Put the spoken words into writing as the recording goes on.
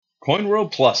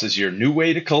CoinWorld Plus is your new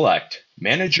way to collect.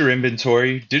 Manage your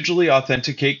inventory, digitally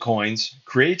authenticate coins,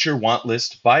 create your want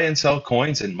list, buy and sell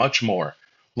coins, and much more.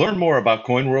 Learn more about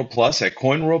CoinWorld Plus at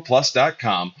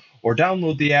coinworldplus.com or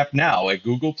download the app now at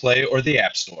Google Play or the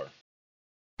App Store.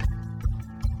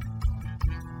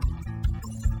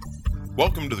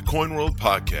 Welcome to the CoinWorld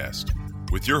Podcast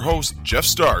with your host, Jeff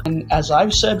Stark. And as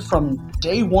I've said from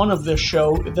day one of this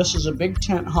show, this is a big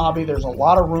tent hobby. There's a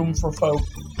lot of room for folk.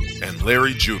 And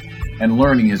Larry Jewett. And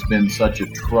learning has been such a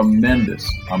tremendous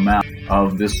amount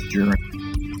of this journey.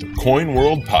 The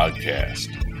CoinWorld Podcast.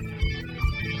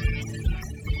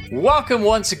 Welcome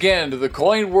once again to the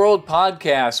CoinWorld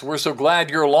Podcast. We're so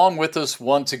glad you're along with us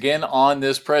once again on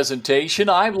this presentation.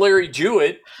 I'm Larry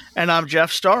Jewett. And I'm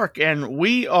Jeff Stark. And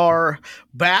we are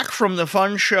back from the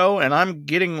fun show, and I'm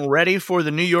getting ready for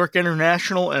the New York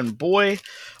International. And boy,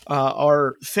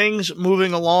 are things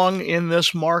moving along in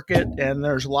this market, and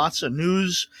there's lots of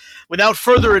news. Without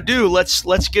further ado,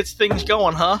 let's get things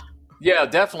going, huh? Yeah,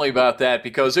 definitely about that,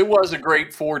 because it was a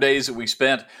great 4 days that we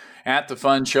spent at the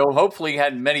fun show. Hopefully,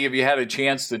 many of you had a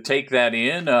chance to take that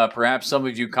in. Perhaps some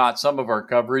of you caught some of our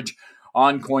coverage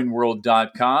on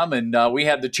CoinWorld.com, and we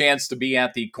had the chance to be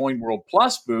at the CoinWorld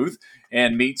Plus booth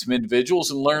and meet some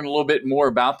individuals and learn a little bit more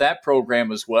about that program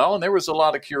as well. And there was a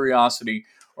lot of curiosity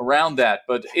around that,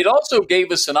 but it also gave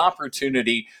us an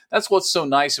opportunity. That's what's so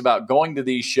nice about going to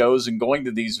these shows and going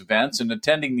to these events and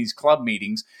attending these club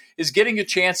meetings, is getting a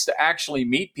chance to actually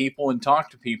meet people and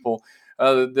talk to people.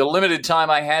 The limited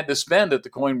time I had to spend at the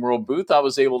CoinWorld booth, I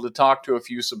was able to talk to a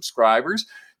few subscribers,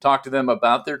 talk to them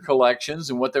about their collections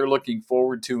and what they're looking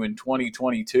forward to in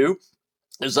 2022.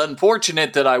 It's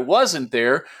unfortunate that I wasn't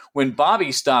there when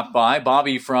Bobby stopped by,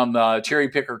 Bobby from Cherry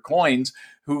Picker Coins,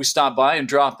 who stopped by and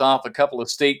dropped off a couple of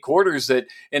state quarters that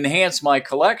enhanced my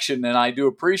collection, and I do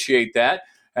appreciate that,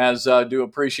 as do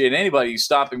appreciate anybody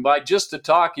stopping by just to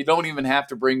talk. You don't even have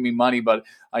to bring me money, but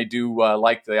I do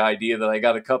like the idea that I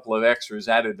got a couple of extras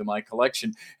added to my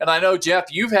collection. And I know, Jeff,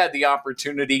 you've had the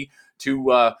opportunity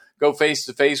to go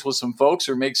face-to-face with some folks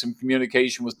or make some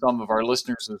communication with some of our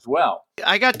listeners as well.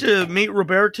 I got to meet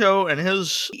Roberto, and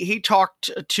he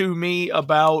talked to me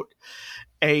about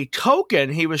a token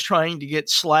he was trying to get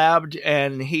slabbed,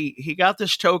 and he got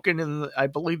this token in, I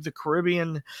believe, the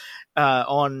Caribbean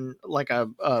on like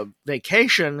a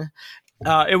vacation.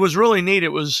 It was really neat.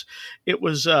 It was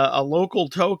a local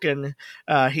token.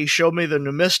 He showed me the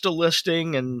Numista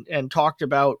listing and talked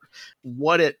about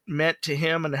what it meant to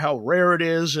him and how rare it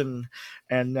is, and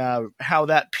how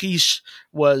that piece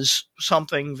was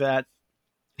something that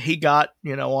he got,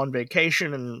 on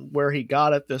vacation, and where he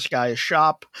got it, this guy's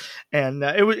shop. And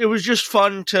it was just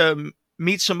fun to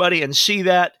meet somebody and see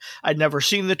that. I'd never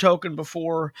seen the token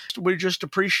before. We just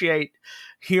appreciate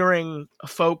hearing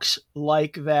folks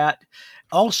like that.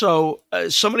 Also,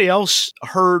 somebody else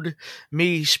heard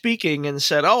me speaking and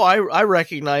said, "Oh, I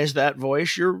recognize that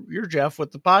voice. You're Jeff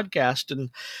with the podcast."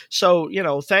 And so,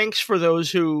 thanks for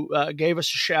those who gave us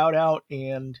a shout out,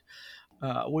 and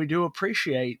we do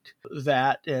appreciate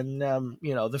that. And,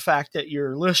 the fact that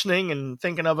you're listening and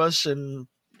thinking of us and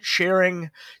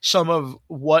sharing some of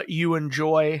what you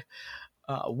enjoy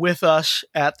with us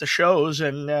at the shows.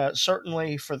 And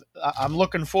certainly I'm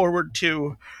looking forward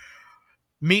to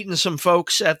meeting some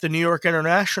folks at the New York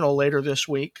International later this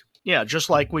week. Yeah, just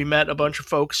like we met a bunch of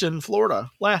folks in Florida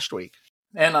last week.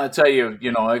 And I tell you,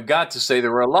 I've got to say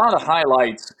there were a lot of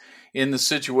highlights in the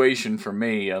situation for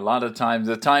me. A lot of times,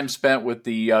 the time spent with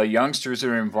the youngsters that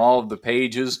are involved, the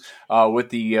pages, with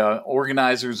the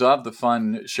organizers of the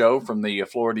fun show from the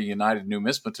Florida United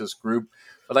Numismatists group.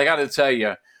 But I got to tell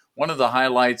you, one of the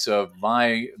highlights of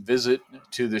my visit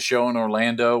to the show in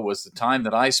Orlando was the time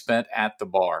that I spent at the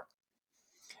bar.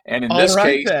 And in this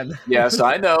case, yes,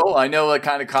 I know I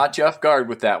kind of caught you off guard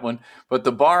with that one. But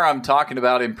the bar I'm talking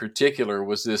about in particular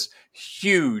was this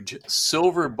huge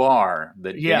silver bar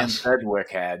that Dan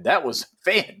Sedgwick had. That was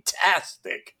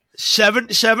fantastic.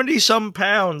 70 some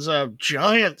pounds, a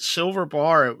giant silver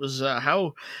bar. It was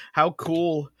how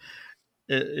cool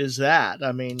is that?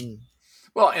 I mean,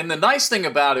 well, and the nice thing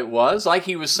about it was, like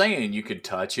he was saying, you could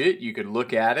touch it, you could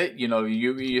look at it.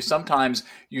 You sometimes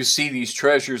you see these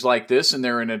treasures like this, and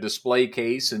they're in a display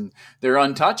case, and they're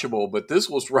untouchable. But this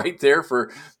was right there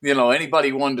for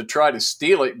anybody wanted to try to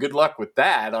steal it. Good luck with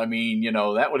that. I mean,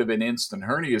 that would have been instant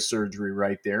hernia surgery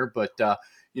right there. But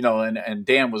and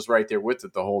Dan was right there with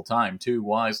it the whole time too,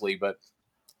 wisely. But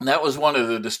that was one of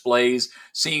the displays,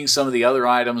 seeing some of the other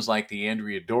items like the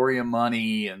Andrea Doria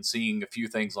money and seeing a few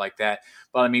things like that.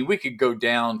 But I mean, we could go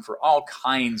down for all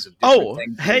kinds of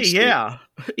different things. Oh, hey,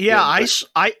 yeah.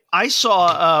 I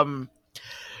saw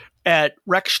at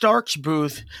Rex Stark's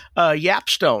booth,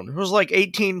 Yapstone. It was like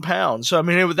 18 pounds. So, I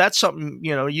mean, that's something,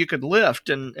 you could lift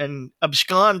and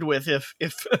abscond with if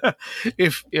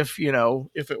if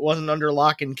it wasn't under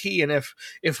lock and key, and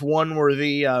if one were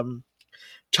the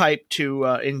type to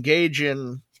engage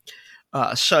in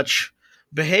such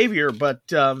behavior. But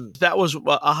that was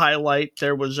a highlight.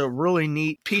 There was a really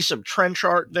neat piece of trench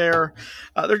art there.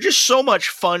 There's just so much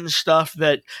fun stuff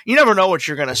that you never know what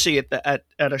you're going to see at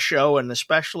a show, and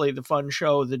especially the fun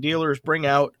show. The dealers bring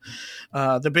out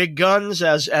the big guns,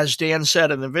 as Dan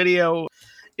said in the video.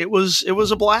 It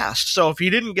was a blast. So if you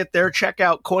didn't get there, check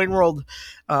out Coin World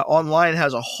online.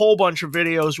 Has a whole bunch of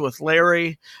videos with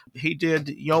Larry. He did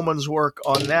yeoman's work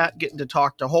on that, getting to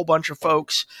talk to a whole bunch of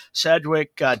folks.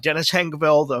 Sedgwick, Dennis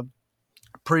Hengeville, the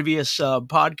previous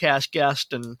podcast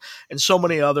guest, and so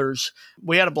many others.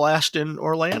 We had a blast in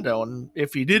Orlando. And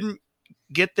if you didn't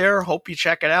get there, hope you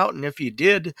check it out. And if you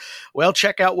did, well,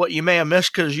 check out what you may have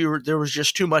missed, because there was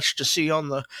just too much to see on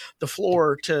the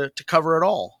floor to cover it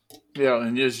all. Yeah,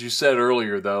 and as you said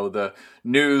earlier, though, the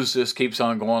news just keeps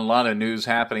on going. A lot of news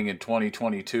happening in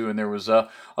 2022, and there was a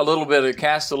little bit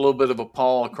of a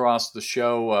pall across the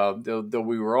show. Though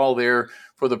we were all there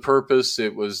for the purpose,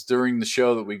 it was during the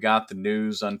show that we got the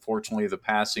news. Unfortunately, the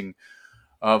passing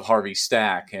of Harvey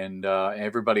Stack, and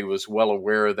everybody was well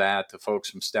aware of that. The folks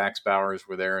from Stack's Bowers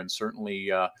were there, and certainly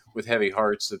with heavy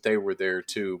hearts that they were there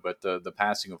too. But the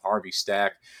passing of Harvey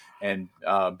Stack. And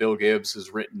Bill Gibbs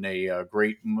has written a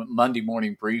great Monday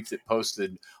morning brief that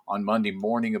posted on Monday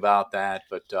morning about that.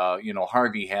 But,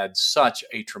 Harvey had such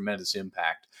a tremendous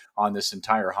impact on this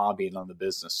entire hobby and on the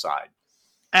business side.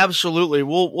 Absolutely.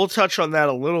 We'll touch on that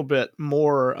a little bit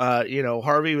more.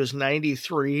 Harvey was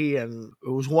 93, and it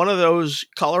was one of those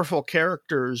colorful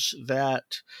characters that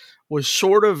was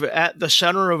sort of at the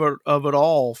center of it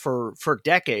all for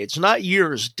decades, not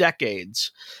years,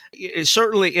 decades. It's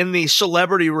certainly in the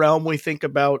celebrity realm, we think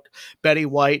about Betty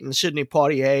White and Sidney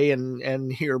Poitier,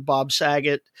 and here Bob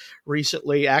Saget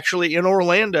recently, actually in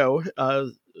Orlando,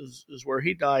 is where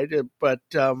he died. But,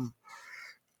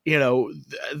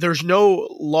 there's no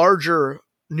larger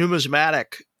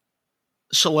numismatic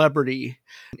celebrity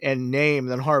and name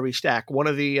than Harvey Stack, one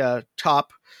of the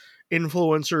top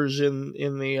influencers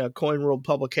in the Coin World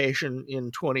publication in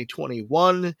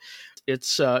 2021.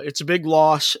 It's a big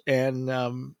loss,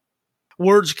 and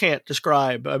words can't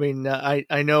describe. I mean,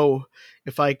 I know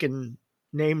if I can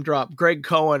name drop Greg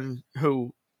Cohen,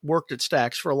 who worked at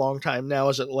Stack's for a long time now,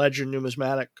 is at Legend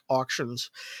Numismatic Auctions.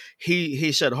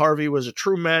 He said Harvey was a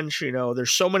true mensch.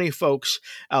 There's so many folks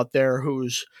out there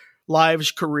whose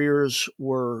lives, careers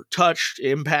were touched,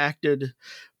 impacted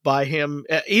by him.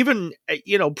 Even,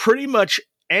 pretty much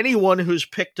anyone who's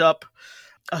picked up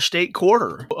a state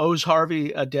quarter owes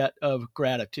Harvey a debt of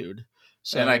gratitude.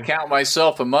 So, and I count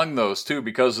myself among those too,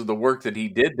 because of the work that he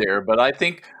did there. But I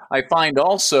think I find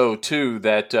also too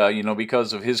that,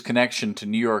 because of his connection to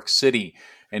New York City,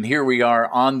 and here we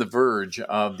are on the verge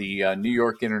of the New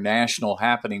York International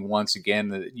happening once again,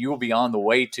 that you will be on the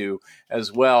way to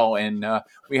as well. And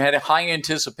we had a high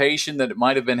anticipation that it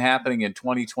might have been happening in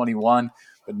 2021.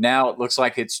 But now it looks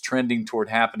like it's trending toward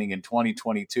happening in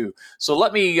 2022. So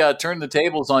let me turn the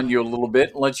tables on you a little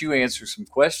bit and let you answer some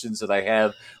questions that I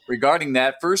have regarding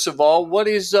that. First of all, what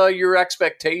is your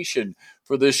expectation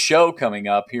for this show coming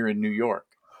up here in New York?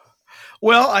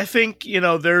 Well, I think,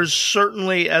 there's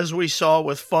certainly, as we saw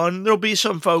with Fun, there'll be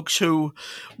some folks who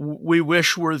we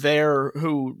wish were there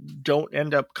who don't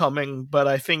end up coming. But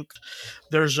I think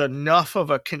there's enough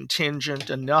of a contingent,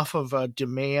 enough of a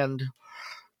demand.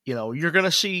 You're going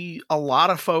to see a lot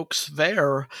of folks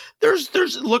there.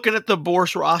 There's looking at the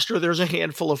Bourse roster, there's a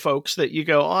handful of folks that you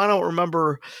go, I don't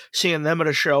remember seeing them at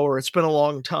a show, or it's been a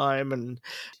long time. And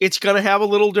it's going to have a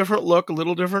little different look, a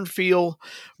little different feel,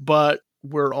 but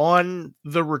we're on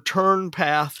the return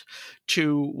path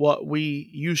to what we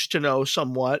used to know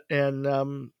somewhat.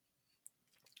 And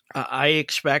I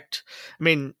expect,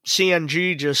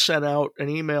 CNG just sent out an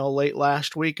email late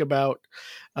last week about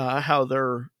how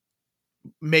they're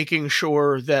making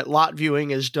sure that lot viewing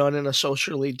is done in a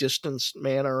socially distanced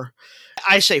manner.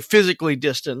 I say physically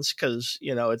distanced because,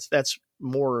 that's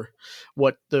more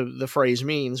what the phrase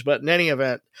means. But in any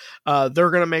event, they're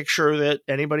going to make sure that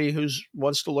anybody who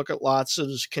wants to look at lots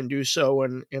can do so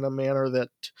in a manner that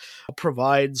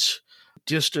provides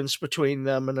distance between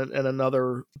them and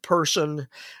another person.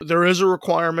 There is a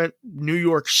requirement, New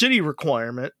York City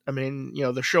requirement.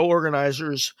 The show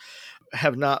organizers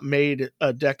have not made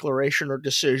a declaration or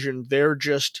decision. They're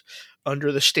just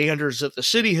under the standards that the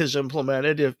city has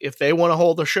implemented. If they want to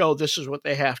hold a show, this is what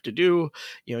they have to do.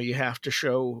 You have to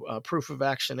show proof of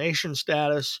vaccination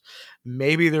status.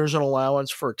 Maybe there's an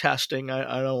allowance for testing.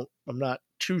 I'm not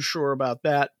too sure about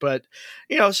that, but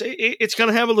it's going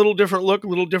to have a little different look, a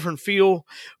little different feel,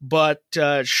 but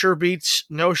sure beats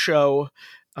no show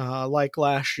like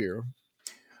last year.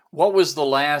 What was the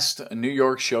last New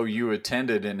York show you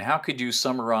attended, and how could you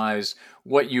summarize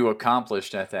what you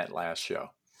accomplished at that last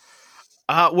show?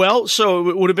 So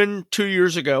it would have been 2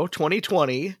 years ago,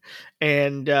 2020,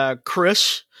 and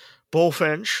Chris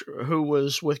Bullfinch, who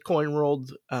was with Coin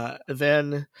World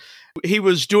then, he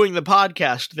was doing the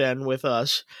podcast then with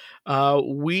us.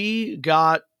 We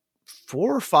got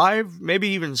 4 or 5, maybe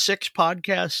even 6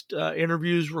 podcast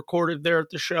interviews recorded there at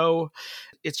the show.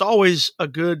 It's always a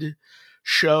good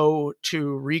show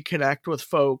to reconnect with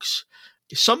folks.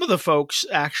 Some of the folks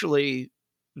actually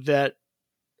that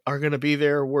are going to be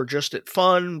there were just at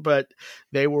Fun, but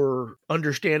they were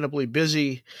understandably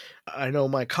busy. I know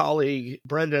my colleague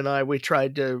Brenda and I, we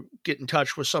tried to get in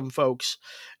touch with some folks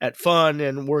at Fun,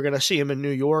 and we're going to see them in New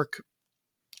York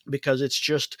because it's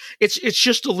just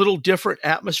a little different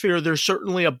atmosphere. There's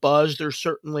certainly a buzz. There's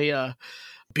certainly a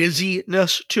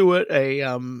busyness to it,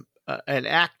 an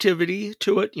activity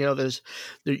to it.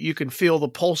 You can feel the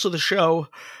pulse of the show,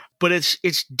 but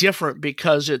it's different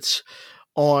because it's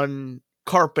on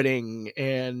carpeting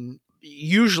and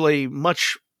usually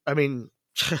for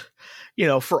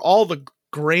all the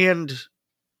grand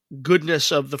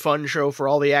goodness of the Fun Show, for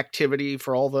all the activity,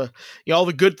 for all the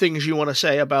good things you want to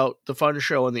say about the Fun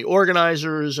Show and the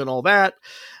organizers and all that.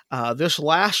 This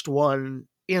last one,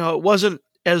 it wasn't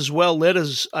as well lit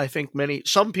as I think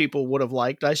some people would have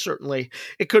liked.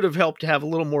 It could have helped to have a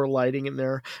little more lighting in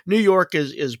there. New York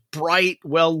is bright,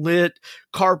 well lit,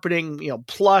 carpeting,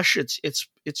 plush.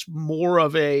 It's more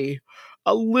of a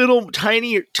little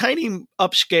tiny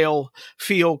upscale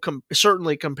feel,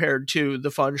 certainly compared to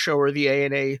the Fun Show or the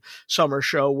A&A Summer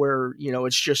Show, where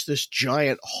it's just this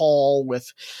giant hall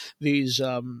with these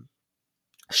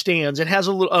stands. It has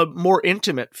a more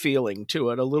intimate feeling to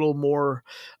it, a little more,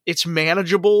 it's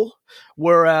manageable.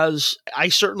 Whereas I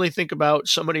certainly think about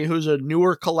somebody who's a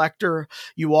newer collector.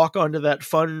 You walk onto that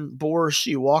Fun bourse,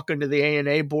 you walk into the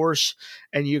A&A bourse,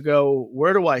 and you go,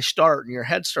 where do I start? And your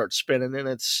head starts spinning, and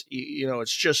it's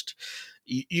just,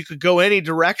 you could go any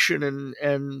direction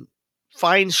and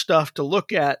find stuff to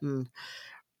look at. And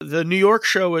the New York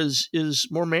show is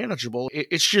more manageable.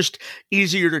 It's just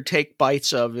easier to take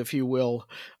bites of, if you will.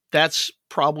 That's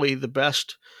probably the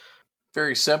best.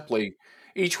 Very simply,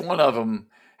 each one of them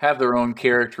have their own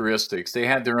characteristics. They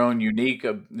have their own unique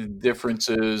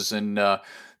differences and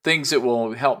things that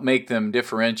will help make them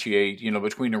differentiate,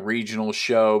 between a regional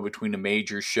show, between a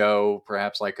major show,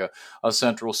 perhaps like a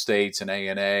Central States and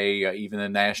A&A, even a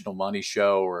National Money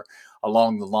Show, or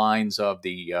along the lines of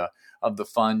the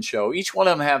Fun Show. Each one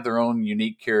of them have their own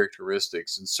unique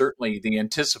characteristics, and certainly the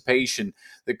anticipation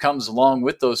that comes along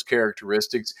with those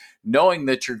characteristics, knowing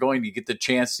that you're going to get the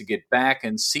chance to get back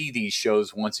and see these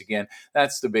shows once again,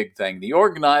 that's the big thing. The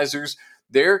organizers,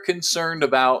 they're concerned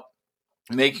about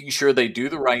making sure they do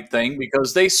the right thing,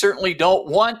 because they certainly don't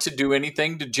want to do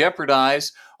anything to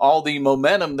jeopardize all the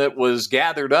momentum that was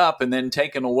gathered up and then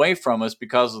taken away from us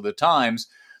because of the times,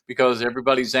 because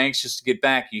everybody's anxious to get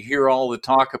back. You hear all the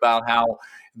talk about how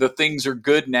the things are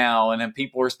good now and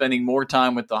people are spending more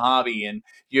time with the hobby, and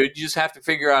you just have to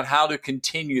figure out how to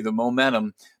continue the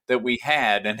momentum that we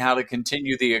had and how to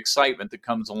continue the excitement that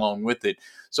comes along with it.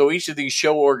 So each of these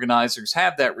show organizers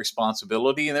have that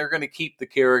responsibility, and they're going to keep the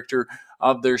character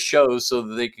of their shows so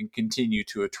that they can continue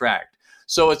to attract.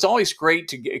 So it's always great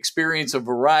to experience a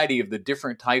variety of the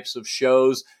different types of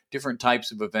shows, different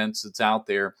types of events that's out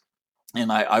there. And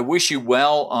I wish you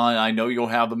well. I know you'll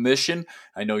have a mission.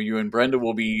 I know you and Brenda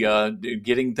will be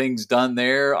getting things done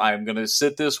there. I'm going to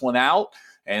sit this one out,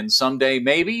 and someday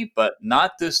maybe, but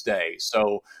not this day.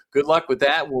 So good luck with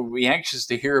that. We'll be anxious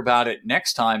to hear about it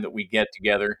next time that we get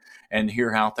together and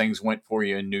hear how things went for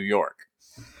you in New York.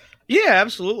 Yeah,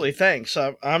 absolutely. Thanks.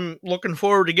 I'm looking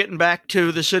forward to getting back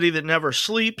to the city that never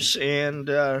sleeps, and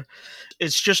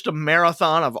it's just a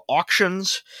marathon of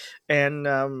auctions,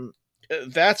 and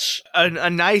that's a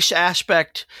nice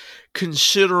aspect,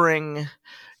 considering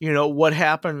what's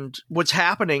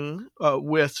happening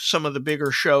with some of the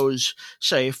bigger shows,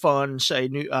 say Fun, say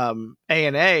new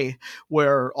A&A,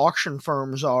 where auction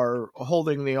firms are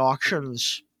holding the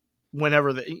auctions whenever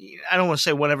I don't want to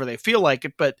say whenever they feel like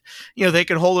it, but they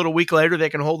can hold it a week later, they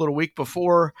can hold it a week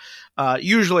before,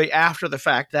 usually after the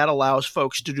fact. That allows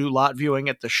folks to do lot viewing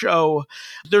at the show.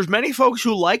 There's many folks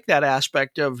who like that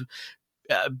aspect of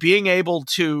being able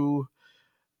to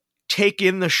take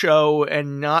in the show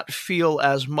and not feel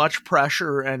as much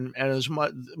pressure and as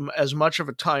much of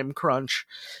a time crunch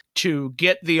to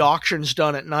get the auctions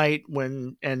done at night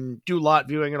and do lot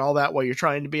viewing and all that while you're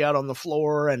trying to be out on the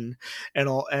floor and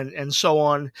so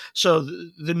on. So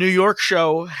the New York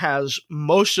show has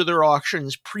most of their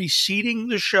auctions preceding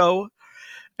the show,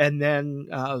 and then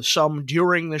some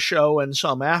during the show and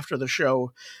some after the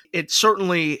show. It's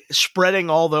certainly spreading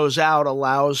all those out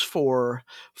allows for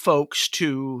folks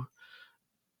to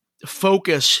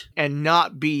focus and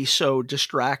not be so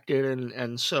distracted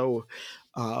and so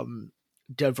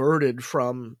diverted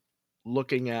from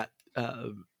looking at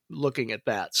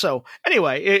that. So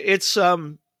anyway, it's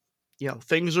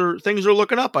things are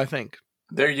looking up, I think.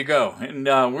 There you go. And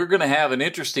we're going to have an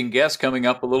interesting guest coming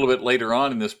up a little bit later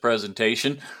on in this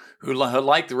presentation who,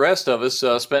 like the rest of us,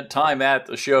 spent time at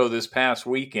the show this past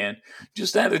weekend,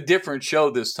 just at a different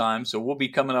show this time. So we'll be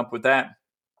coming up with that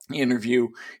interview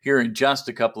here in just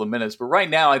a couple of minutes. But right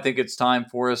now, I think it's time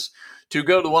for us to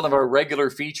go to one of our regular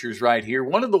features right here.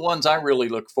 One of the ones I really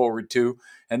look forward to,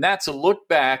 and that's a look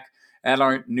back at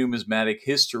our numismatic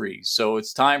history. So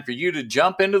it's time for you to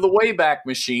jump into the Wayback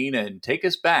Machine and take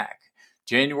us back.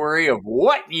 January of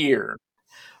what year?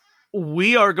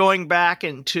 We are going back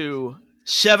into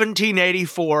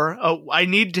 1784. Oh, I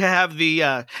need to have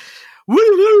the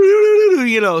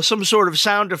some sort of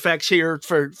sound effects here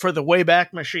for the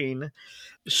Wayback Machine.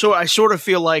 So I sort of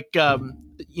feel like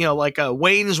like a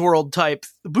Wayne's World type.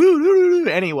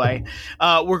 Anyway,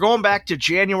 we're going back to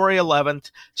January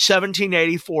 11th,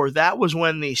 1784. That was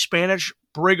when the Spanish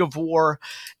brig of war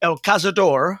El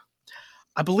Cazador,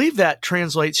 I believe that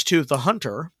translates to the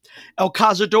hunter, El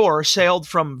Cazador sailed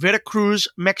from Veracruz,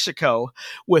 Mexico,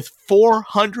 with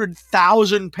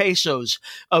 400,000 pesos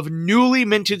of newly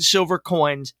minted silver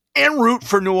coins en route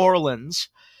for New Orleans.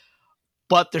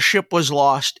 But the ship was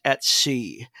lost at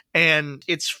sea. And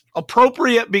it's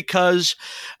appropriate because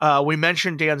we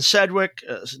mentioned Dan Sedgwick.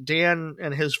 Dan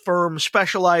and his firm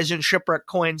specialize in shipwreck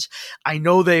coins. I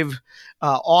know they've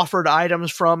offered items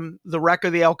from the wreck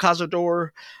of the El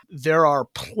Cazador. There are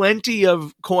plenty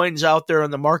of coins out there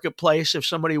in the marketplace if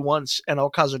somebody wants an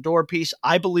El Cazador piece.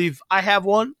 I believe I have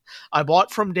one. I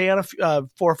bought from Dan 4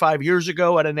 or 5 years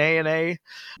ago at an A&A.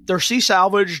 They're sea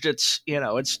salvaged. It's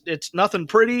nothing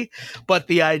pretty, but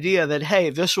the idea that,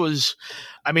 hey, this was,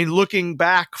 looking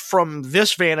back from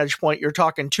this vantage point, you're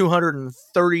talking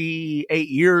 238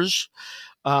 years.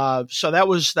 So that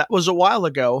was a while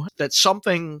ago that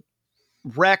something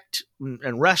wrecked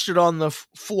and rested on the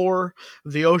floor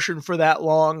of the ocean for that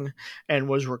long and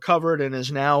was recovered and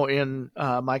is now in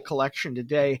my collection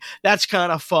today. That's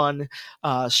kind of fun.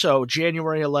 So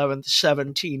January 11th,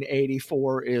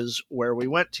 1784 is where we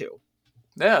went to.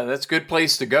 Yeah, that's a good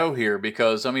place to go here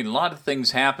because, a lot of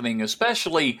things happening,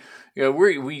 especially,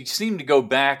 we seem to go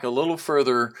back a little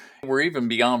further. We're even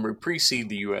beyond, we precede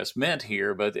the U.S. Mint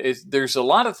here, but there's a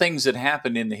lot of things that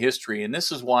happen in the history, and this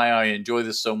is why I enjoy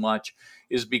this so much,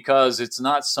 is because it's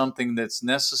not something that's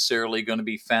necessarily going to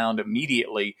be found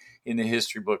immediately in the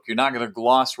history book. You're not going to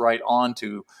gloss right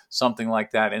onto something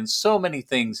like that, and so many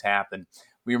things happen.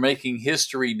 We're making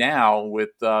history now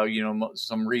with,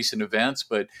 some recent events,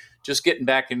 but just getting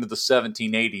back into the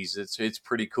 1780s, it's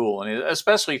pretty cool, and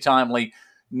especially timely,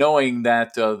 knowing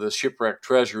that the shipwrecked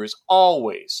treasure is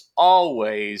always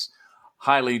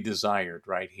highly desired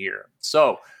right here.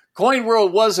 So Coin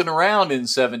World wasn't around in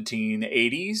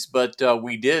 1780s, but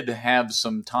we did have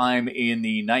some time in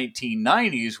the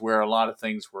 1990s where a lot of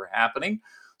things were happening.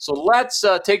 So let's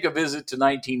take a visit to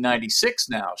 1996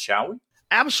 now, shall we?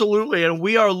 Absolutely, and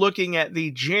we are looking at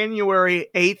the January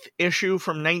 8th issue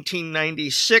from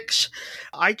 1996.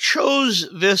 I chose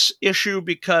this issue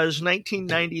because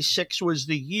 1996 was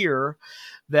the year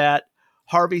that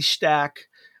Harvey Stack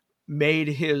made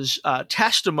his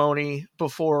testimony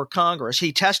before Congress.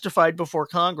 He testified before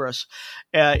Congress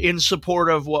in support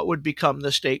of what would become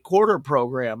the state quarter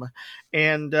program.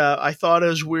 And I thought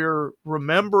as we're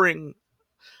remembering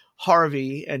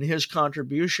Harvey and his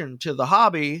contribution to the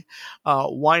hobby,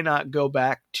 why not go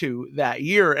back to that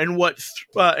year? And what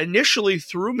initially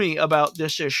threw me about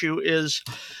this issue is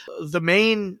the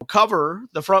main cover,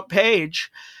 the front page,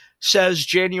 says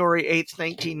January 8th,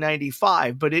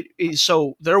 1995, but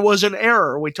so there was an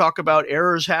error. We talk about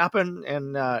errors happen,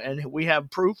 and we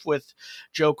have proof with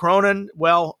Joe Cronin.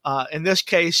 Well, in this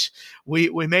case,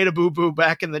 we made a boo-boo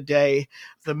back in the day.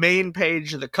 The main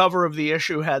page, the cover of the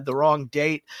issue had the wrong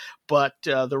date, but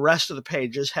the rest of the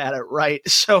pages had it right.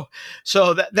 So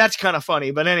that's kind of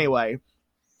funny. But anyway,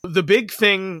 the big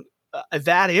thing,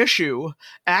 that issue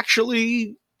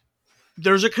actually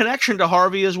there's a connection to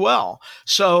Harvey as well.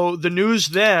 So the news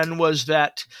then was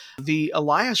that the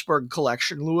Eliasberg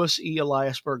collection, Louis E.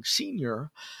 Eliasberg Sr.,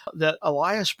 that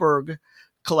Eliasberg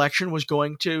collection was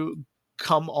going to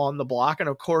come on the block. And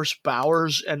of course,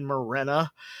 Bowers and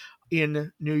Morena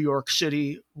in New York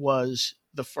City was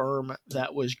the firm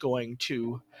that was going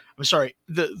to, I'm sorry,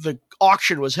 the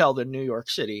auction was held in New York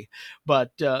City,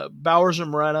 but Bowers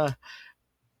and Morena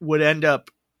would end up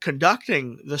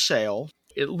conducting the sale.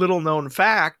 A little known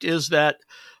fact is that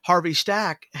Harvey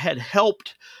Stack had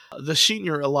helped the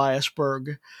senior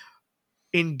Eliasberg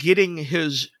in getting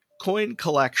his coin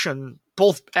collection,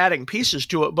 both adding pieces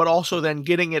to it, but also then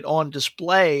getting it on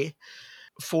display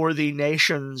for the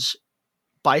nation's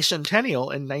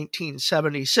bicentennial in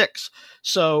 1976.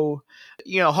 So,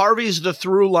 Harvey's the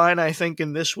through line, I think,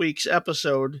 in this week's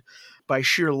episode by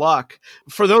sheer luck.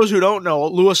 For those who don't know,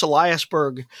 Louis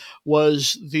Eliasberg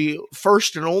was the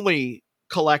first and only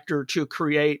collector to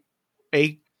create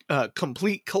a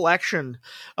complete collection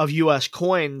of U.S.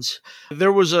 coins.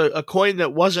 There was a coin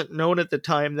that wasn't known at the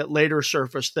time that later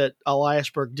surfaced that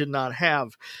Eliasberg did not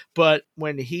have. But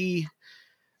when he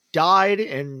died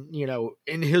and,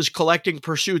 in his collecting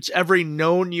pursuits, every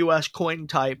known U.S. coin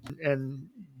type and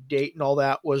date and all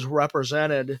that was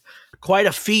represented. Quite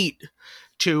a feat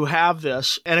to have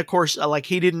this. And of course,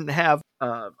 he didn't have,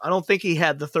 I don't think he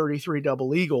had the 33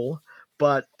 double eagle,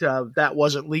 but that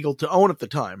wasn't legal to own at the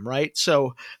time, right?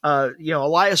 So,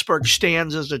 Eliasberg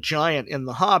stands as a giant in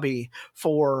the hobby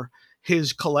for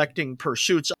his collecting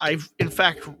pursuits. I've, in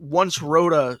fact, once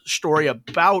wrote a story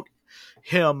about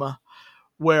him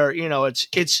where,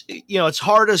 it's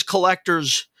hard as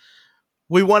collectors.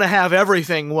 We want to have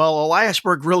everything. Well,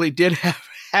 Eliasberg really did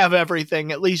have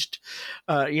everything, at least,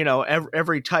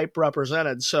 every type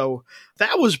represented. So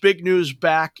that was big news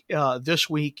back this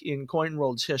week in Coin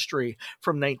World's history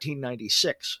from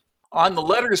 1996. On the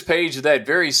letters page of that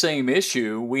very same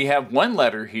issue, we have one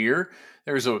letter here.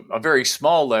 There's a very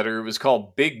small letter. It was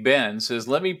called Big Ben. It says,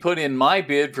 "Let me put in my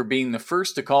bid for being the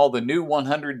first to call the new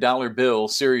 $100 bill,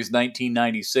 Series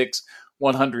 1996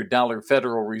 $100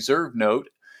 Federal Reserve note,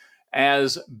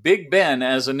 as Big Ben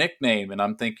as a nickname." And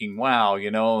I'm thinking, wow,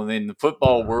 in the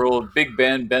football world, Big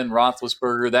Ben, Ben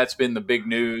Roethlisberger, that's been the big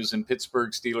news, and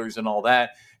Pittsburgh Steelers and all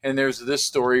that. And there's this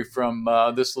story from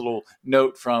this little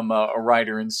note from a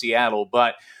writer in Seattle.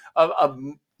 But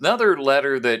another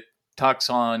letter that talks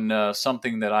on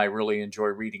something that I really enjoy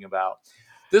reading about.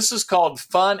 This is called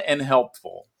Fun and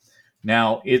Helpful.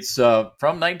 Now, it's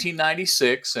from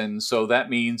 1996, and so that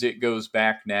means it goes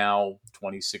back now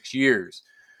 26 years.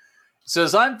 It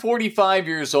says, "I'm 45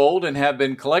 years old and have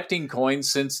been collecting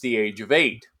coins since the age of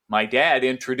 8. My dad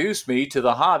introduced me to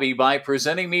the hobby by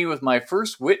presenting me with my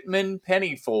first Whitman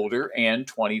penny folder and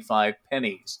 25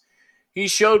 pennies. He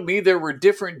showed me there were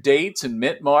different dates and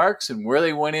mint marks and where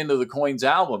they went into the coins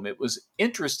album. It was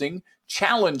interesting,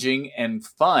 challenging, and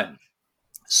fun.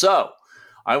 So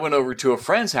I went over to a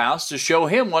friend's house to show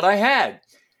him what I had.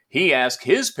 He asked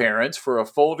his parents for a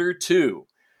folder too.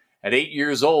 At 8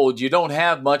 years old, you don't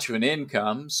have much of an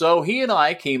income, so he and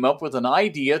I came up with an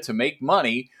idea to make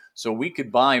money so we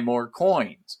could buy more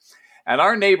coins. At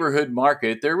our neighborhood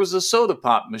market, there was a soda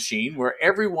pop machine where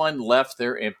everyone left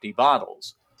their empty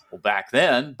bottles. Well, back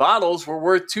then, bottles were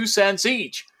worth 2 cents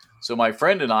each, so my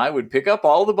friend and I would pick up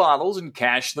all the bottles and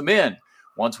cash them in.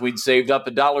 Once we'd saved up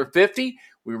 $1.50,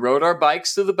 we rode our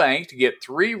bikes to the bank to get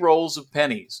 3 rolls of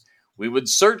pennies. We would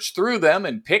search through them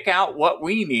and pick out what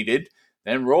we needed,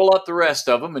 then roll up the rest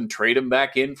of them and trade them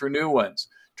back in for new ones.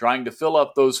 Trying to fill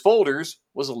up those folders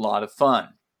was a lot of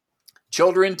fun.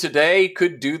 Children today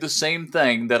could do the same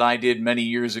thing that I did many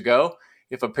years ago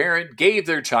if a parent gave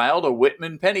their child a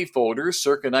Whitman penny folder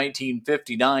circa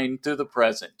 1959 to the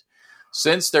present.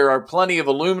 Since there are plenty of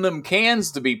aluminum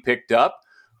cans to be picked up,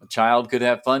 a child could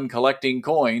have fun collecting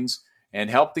coins and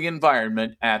help the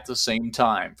environment at the same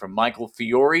time." From Michael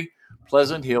Fiore,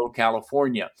 Pleasant Hill,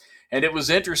 California. And it was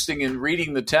interesting in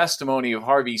reading the testimony of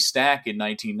Harvey Stack in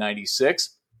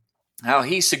 1996, how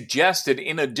he suggested,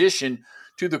 in addition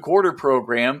to the quarter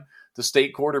program, the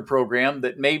state quarter program,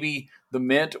 that maybe the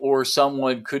mint or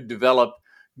someone could develop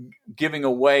giving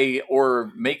away or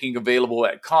making available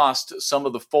at cost some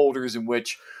of the folders in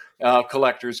which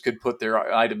collectors could put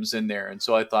their items in there. And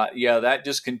so I thought, yeah, that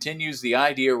just continues the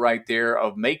idea right there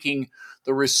of making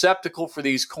the receptacle for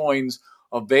these coins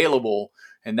available,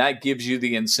 and that gives you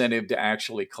the incentive to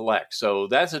actually collect. So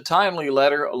that's a timely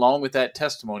letter along with that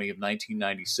testimony of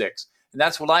 1996. And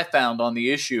that's what I found on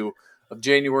the issue of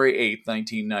January 8th,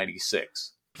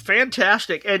 1996.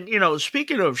 Fantastic. And,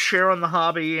 speaking of sharing the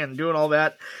hobby and doing all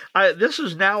that, this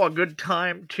is now a good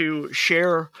time to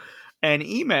share an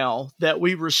email that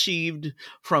we received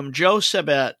from Joe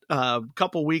Sebet a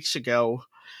couple weeks ago.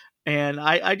 And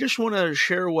I just want to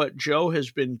share what Joe has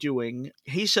been doing.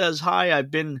 He says, "Hi, I've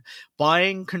been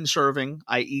buying, conserving,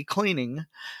 i.e. cleaning,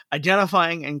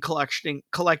 identifying, and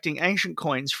collecting ancient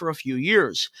coins for a few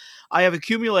years. I have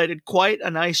accumulated quite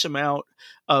a nice amount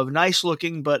of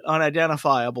nice-looking but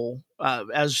unidentifiable,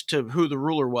 as to who the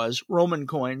ruler was, Roman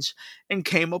coins, and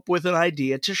came up with an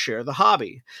idea to share the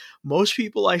hobby. Most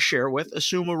people I share with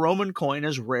assume a Roman coin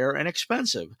is rare and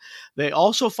expensive. They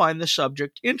also find the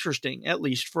subject interesting, at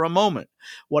least for a moment.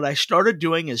 What I started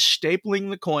doing is stapling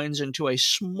the coins into a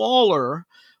smaller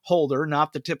holder,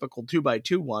 not the typical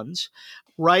 2x2 ones,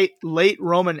 right, late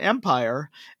Roman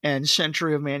Empire and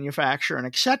century of manufacture and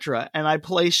etc. And I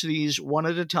place these one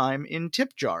at a time in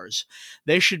tip jars.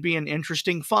 They should be an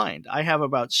interesting find. I have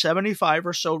about 75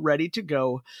 or so ready to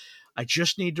go. I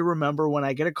just need to remember when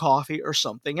I get a coffee or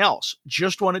something else.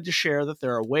 Just wanted to share that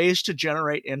there are ways to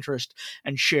generate interest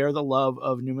and share the love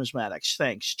of numismatics.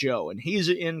 Thanks, Joe." And he's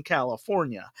in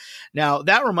California. Now,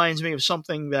 that reminds me of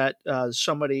something that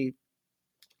somebody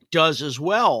does as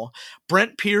well.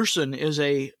 Brent Pearson is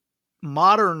a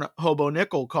modern hobo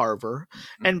nickel carver,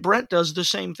 and Brent does the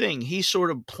same thing. He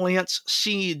sort of plants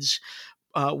seeds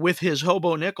with his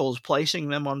hobo nickels, placing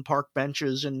them on park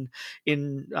benches and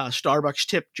in Starbucks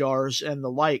tip jars and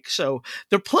the like. So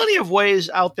there are plenty of ways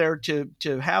out there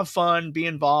to have fun, be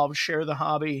involved, share the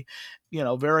hobby,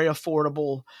 very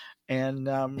affordable. And,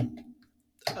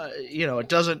 it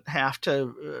doesn't have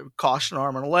to cost an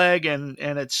arm and a leg. And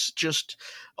it's just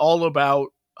all about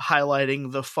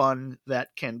highlighting the fun that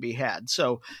can be had.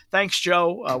 So thanks,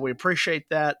 Joe. We appreciate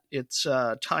that. It's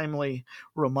a timely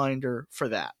reminder for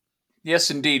that.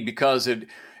 Yes, indeed, because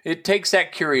it takes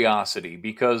that curiosity,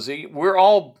 because we're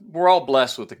all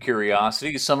blessed with the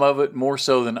curiosity, some of it more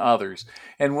so than others.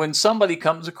 And when somebody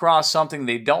comes across something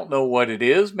they don't know what it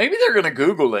is, maybe they're going to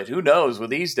Google it. Who knows with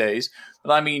these days?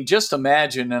 But I mean, just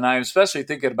imagine, and I'm especially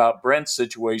thinking about Brent's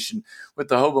situation with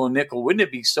the hobo nickel. Wouldn't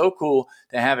it be so cool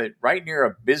to have it right near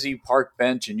a busy park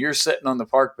bench, and you're sitting on the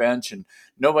park bench and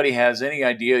nobody has any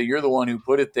idea you're the one who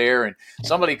put it there, and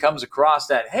somebody comes across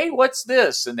that, "Hey, what's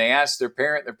this?" And they ask their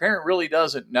parent. Their parent really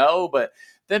doesn't know, but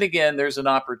then again, there's an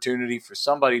opportunity for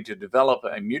somebody to develop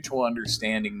a mutual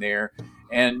understanding there.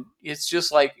 And it's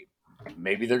just like,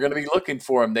 maybe they're going to be looking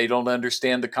for them. They don't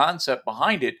understand the concept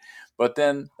behind it, but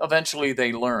then eventually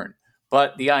they learn.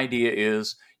 But the idea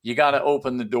is you got to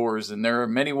open the doors, and there are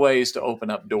many ways to open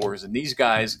up doors. And these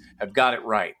guys have got it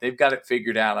right. They've got it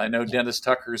figured out. I know Dennis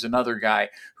Tucker is another guy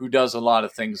who does a lot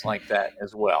of things like that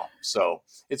as well. So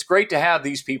it's great to have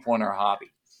these people in our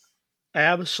hobby.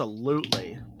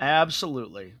 Absolutely.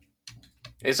 Absolutely.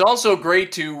 It's also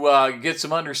great to get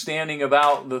some understanding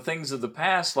about the things of the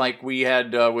past, like we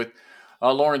had with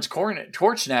Lawrence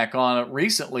Torchnak on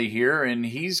recently here, and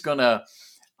he's going to,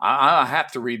 I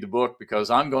have to read the book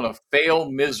because I'm going to fail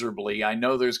miserably. I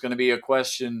know there's going to be a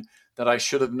question that I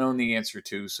should have known the answer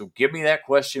to, so give me that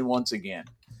question once again.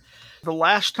 The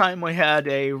last time we had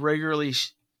a regularly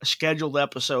scheduled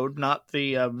episode, not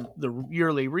the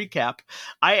yearly recap,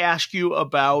 I asked you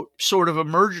about sort of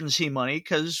emergency money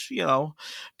because,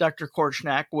 Dr.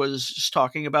 Korchnak was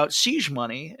talking about siege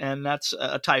money, and that's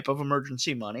a type of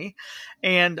emergency money.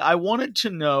 And I wanted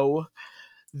to know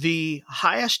the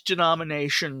highest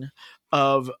denomination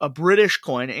of a British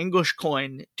coin, English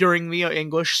coin, during the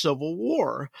English Civil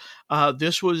War.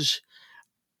 This was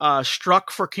struck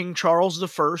for King Charles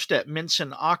I at mints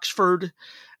in Oxford,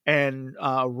 and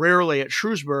rarely at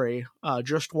Shrewsbury,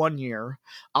 just 1 year,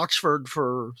 Oxford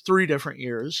for 3 different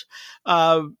years.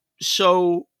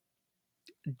 So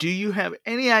do you have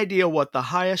any idea what the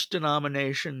highest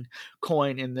denomination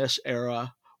coin in this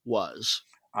era was?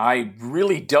 I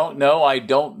really don't know. I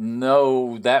don't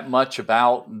know that much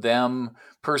about them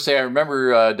per se. I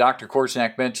remember Dr.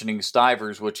 Korchnak mentioning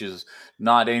Stivers, which is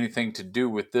not anything to do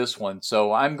with this one.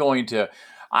 So I'm going to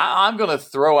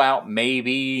throw out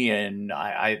maybe, and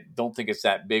I don't think it's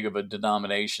that big of a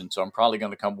denomination, so I'm probably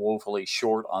going to come woefully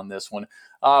short on this one.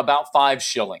 About 5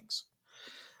 shillings.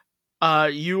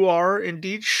 You are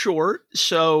indeed short.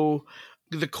 So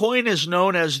the coin is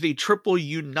known as the Triple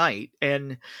Unite,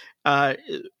 and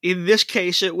in this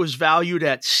case, it was valued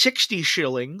at 60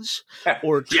 shillings,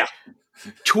 or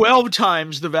 12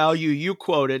 times the value you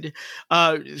quoted.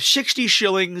 60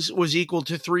 shillings was equal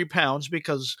to 3 pounds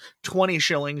because 20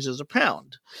 shillings is a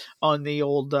pound on the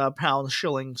old pounds,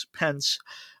 shillings, pence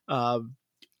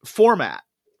format.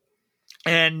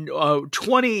 And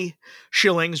 20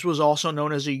 shillings was also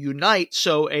known as a unite.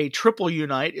 So a triple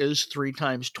unite is 3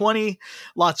 times 20.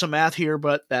 Lots of math here,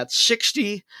 but that's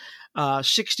 60.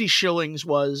 60 shillings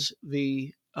was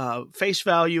the face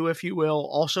value, if you will,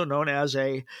 also known as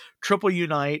a triple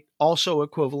unite, also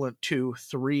equivalent to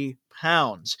 3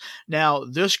 pounds. Now,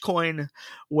 this coin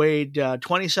weighed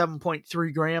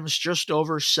 27.3 grams, just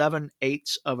over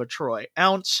 7/8 of a troy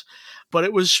ounce, but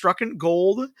it was struck in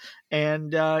gold,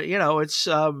 and it's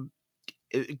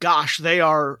gosh, they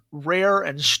are rare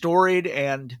and storied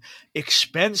and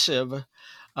expensive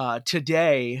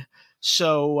today.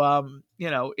 So,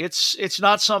 it's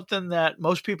not something that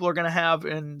most people are going to have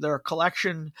in their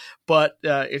collection, but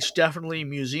it's definitely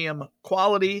museum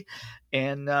quality.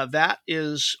 And that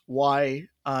is why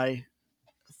I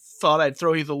thought I'd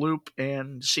throw you the loop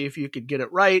and see if you could get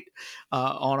it right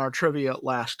on our trivia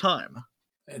last time.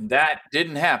 And that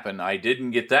didn't happen. I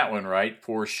didn't get that one right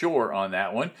for sure on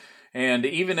that one. And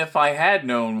even if I had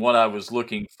known what I was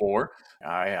looking for,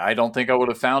 I don't think I would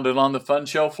have found it on the fun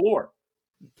show floor.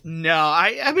 No,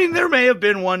 I mean, there may have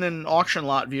been one in auction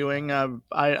lot viewing.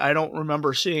 I don't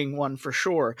remember seeing one for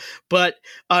sure. But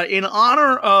in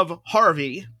honor of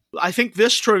Harvey, I think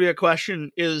this trivia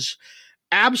question is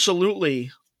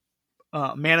absolutely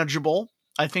manageable.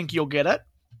 I think you'll get it.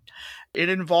 It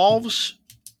involves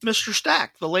Mr.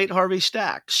 Stack, the late Harvey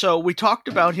Stack. So we talked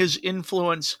about his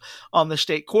influence on the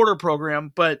state quarter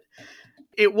program, but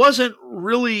it wasn't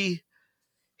really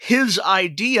his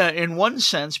idea in one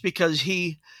sense, because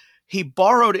he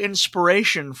borrowed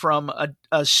inspiration from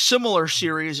a similar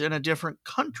series in a different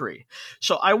country.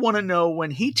 So I want to know,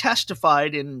 when he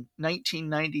testified in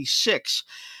 1996,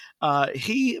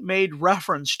 he made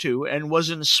reference to and was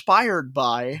inspired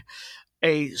by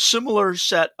a similar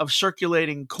set of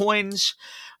circulating coins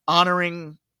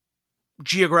honoring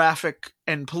geographic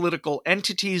and political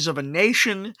entities of a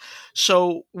nation.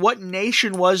 So what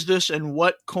nation was this, and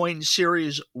what coin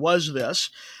series was this?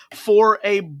 For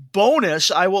a bonus,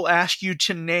 I will ask you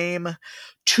to name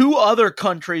 2 other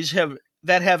countries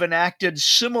that have enacted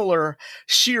similar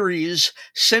series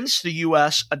since the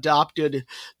U.S. adopted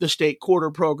the state quarter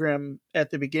program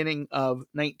at the beginning of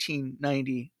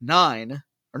 1999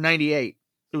 or 98.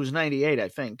 It was 98, I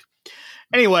think.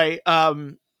 Anyway,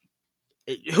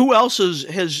 who else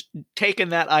has taken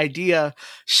that idea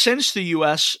since the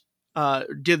U.S.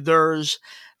 Did theirs?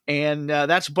 And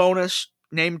that's bonus.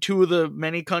 Name 2 of the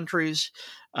many countries,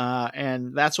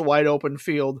 and that's a wide open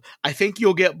field. I think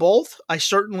you'll get both. I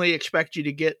certainly expect you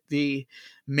to get the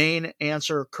main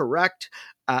answer correct.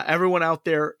 Everyone out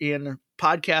there in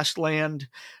podcast land,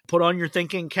 put on your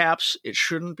thinking caps. It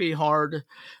shouldn't be hard,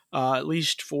 at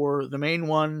least for the main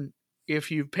one,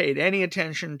 if you've paid any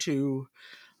attention to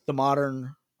the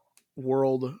modern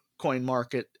world coin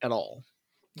market at all.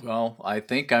 Well, I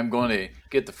think I'm going to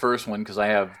get the first one because I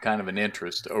have kind of an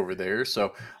interest over there.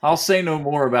 So I'll say no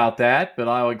more about that, but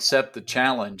I'll accept the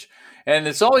challenge. And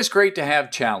it's always great to have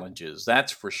challenges,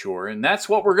 that's for sure. And that's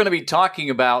what we're going to be talking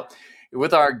about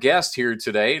with our guest here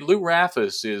today. Lou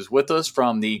Raffis is with us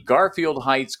from the Garfield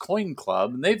Heights Coin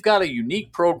Club, and they've got a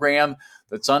unique program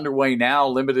that's underway now,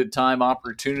 limited time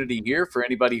opportunity here for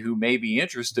anybody who may be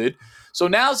interested. So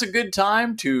now's a good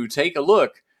time to take a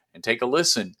look and take a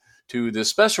listen to this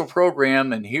special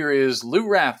program. And here is Lou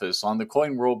Raffis on the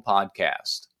Coin World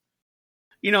Podcast.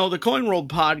 You know, the Coin World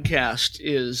Podcast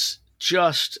is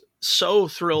just so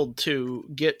thrilled to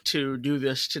get to do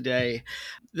this today.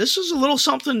 This is a little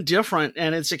something different,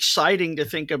 and it's exciting to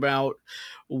think about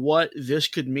what this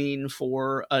could mean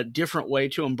for a different way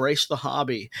to embrace the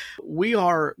hobby. We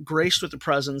are graced with the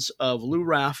presence of Lou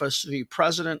Raffis, the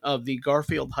president of the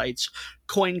Garfield Heights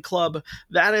Coin Club.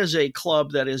 That is a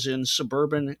club that is in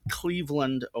suburban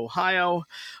Cleveland, Ohio,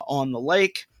 on the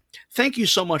lake. Thank you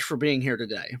so much for being here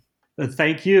today.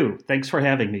 Thank you. Thanks for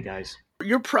having me, guys.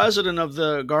 You're president of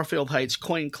the Garfield Heights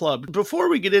Coin Club. Before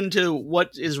we get into what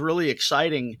is really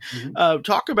exciting,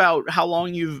 talk about how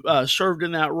long you've served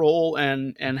in that role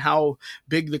and how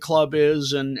big the club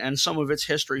is and some of its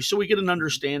history, so we get an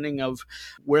understanding of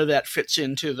where that fits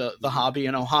into the hobby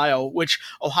in Ohio, which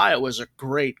Ohio is a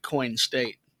great coin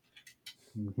state.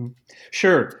 Mm-hmm.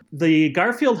 Sure. The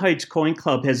Garfield Heights Coin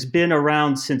Club has been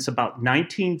around since about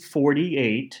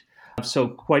 1948. So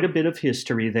quite a bit of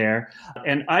history there.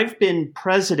 And I've been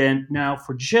president now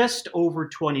for just over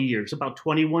 20 years, about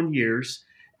 21 years,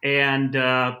 and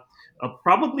I'll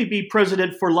probably be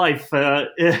president for life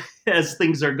as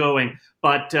things are going.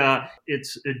 But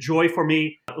it's a joy for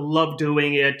me. I love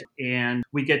doing it, and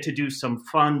we get to do some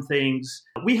fun things.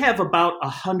 We have about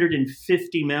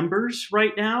 150 members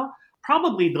right now,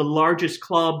 probably the largest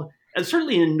club,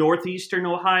 certainly in northeastern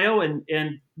Ohio, and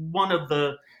one of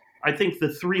the, I think,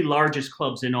 the 3 largest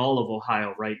clubs in all of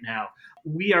Ohio right now.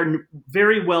 We are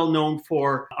very well known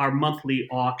for our monthly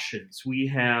auctions. We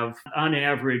have, on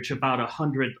average, about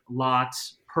 100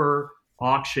 lots per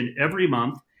auction every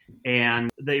month, and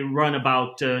they run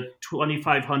about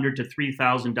 $2,500 to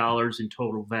 $3,000 in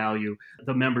total value.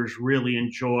 The members really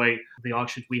enjoy the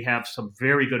auctions. We have some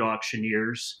very good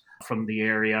auctioneers from the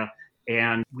area,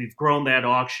 and we've grown that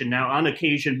auction. Now, on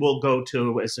occasion, we'll go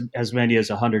to as many as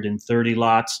 130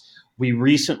 lots. We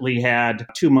recently had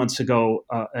 2 months ago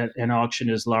an auction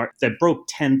as large that broke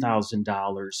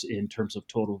 $10,000 in terms of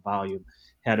total volume.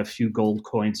 Had a few gold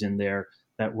coins in there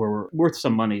that were worth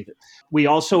some money. We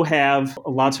also have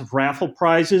lots of raffle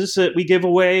prizes that we give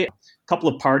away, a couple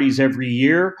of parties every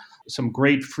year, some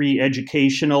great free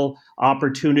educational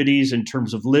opportunities in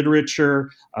terms of literature.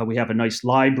 We have a nice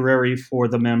library for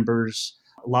the members.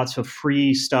 Lots of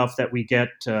free stuff that we get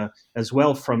as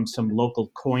well from some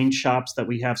local coin shops that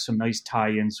we have some nice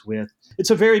tie-ins with.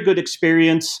 It's a very good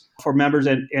experience for members,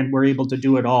 and we're able to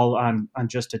do it all on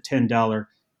just a $10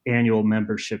 annual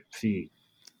membership fee.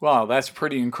 Wow, that's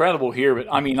pretty incredible here. But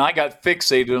I mean, I got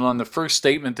fixated on the first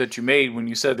statement that you made when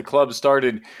you said the club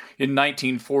started in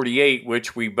 1948,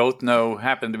 which we both know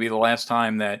happened to be the last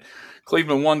time that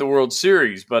Cleveland won the World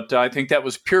Series. But I think that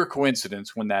was pure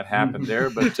coincidence when that happened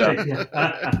there. But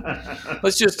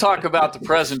let's just talk about the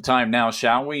present time now,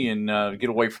 shall we? And get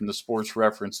away from the sports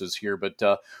references here. But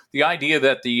the idea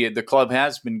that the club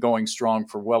has been going strong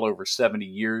for well over 70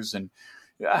 years. And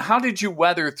how did you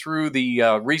weather through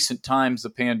the recent times, the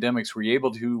pandemics? Were you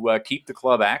able to keep the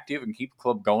club active and keep the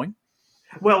club going?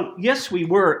 Well, yes, we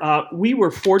were. We were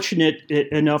fortunate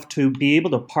enough to be able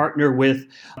to partner with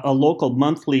a local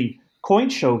monthly coin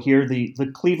show here, the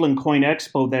Cleveland Coin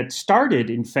Expo, that started,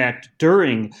 in fact,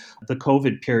 during the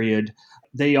COVID period.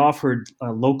 They offered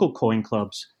local coin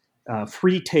clubs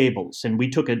free tables, and we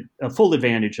took a full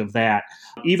advantage of that.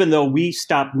 Even though we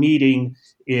stopped meeting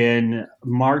in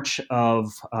March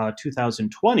of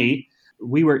 2020,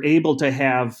 we were able to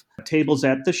have tables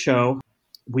at the show.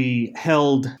 We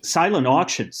held silent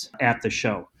auctions at the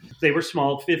show. They were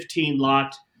small,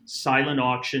 15-lot silent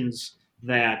auctions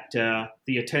that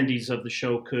the attendees of the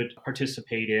show could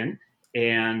participate in.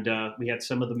 And we had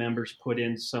some of the members put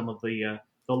in some of the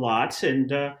lots,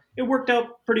 and it worked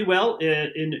out pretty well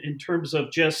in terms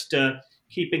of just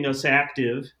keeping us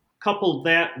active. Coupled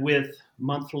that with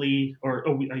monthly, or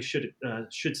I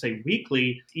should say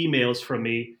weekly emails from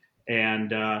me,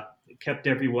 and kept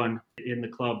everyone in the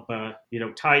club,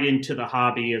 tied into the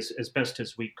hobby as best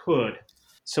as we could.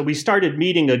 So we started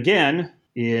meeting again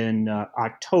in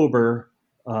October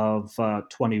of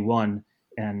 21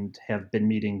 and have been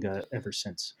meeting ever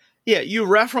since. Yeah, you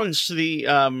referenced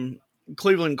the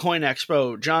Cleveland Coin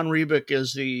Expo. John Rebick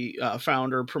is the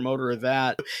founder, promoter of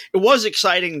that. It was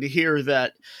exciting to hear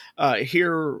that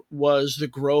here was the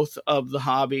growth of the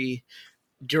hobby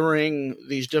during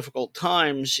these difficult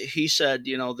times. He said,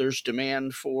 there's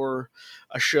demand for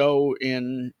a show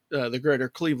in the greater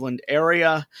Cleveland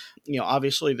area.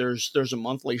 Obviously there's a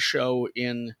monthly show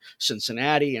in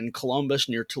Cincinnati and Columbus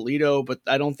near Toledo, but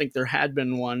I don't think there had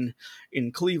been one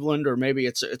in Cleveland, or maybe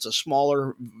it's a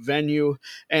smaller venue.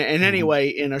 And anyway,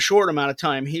 in a short amount of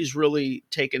time, he's really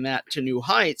taken that to new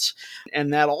heights.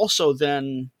 And that also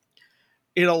then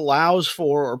it allows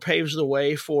for, or paves the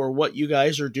way for, what you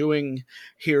guys are doing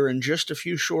here in just a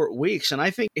few short weeks. And I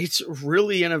think it's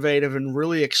really innovative and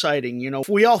really exciting.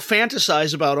 We all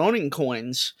fantasize about owning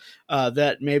coins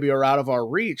that maybe are out of our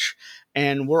reach.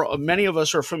 And many of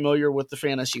us are familiar with the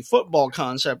fantasy football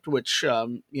concept, which,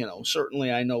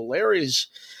 certainly I know Larry's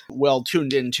well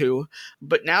tuned into.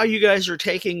 But now you guys are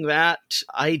taking that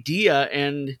idea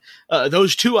and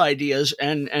those two ideas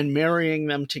and marrying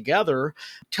them together.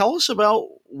 Tell us about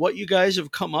what you guys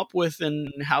have come up with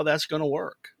and how that's going to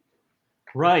work.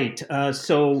 Right.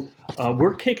 So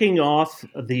we're kicking off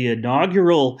the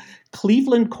inaugural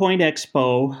Cleveland Coin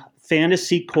Expo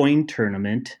Fantasy Coin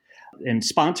Tournament, and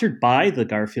sponsored by the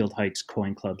Garfield Heights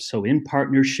Coin Club, so in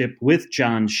partnership with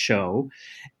John's show.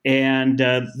 And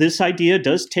this idea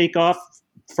does take off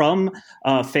from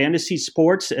fantasy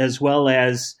sports as well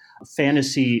as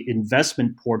fantasy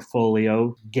investment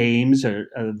portfolio games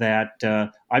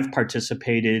that I've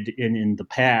participated in the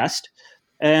past.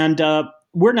 And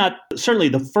we're not certainly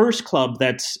the first club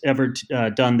that's ever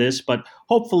done this, but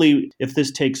hopefully if this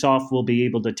takes off, we'll be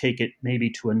able to take it maybe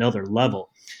to another level.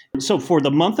 So for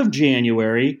the month of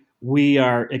January, we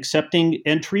are accepting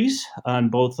entries on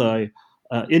both a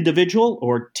individual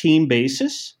or team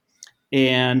basis.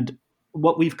 And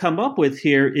what we've come up with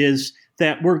here is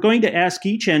that we're going to ask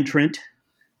each entrant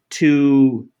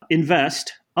to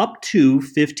invest up to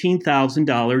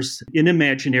 $15,000 in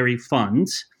imaginary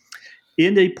funds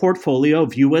in a portfolio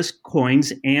of U.S.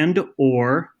 coins and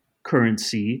or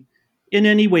currency in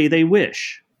any way they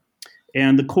wish.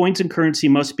 And the coins and currency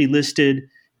must be listed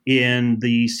in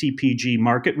the CPG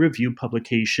market review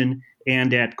publication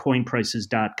and at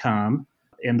coinprices.com.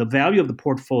 And the value of the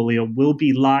portfolio will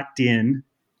be locked in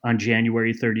on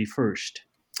January 31st.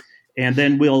 And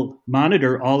then we'll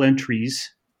monitor all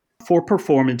entries for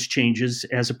performance changes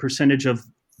as a percentage of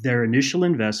their initial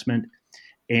investment.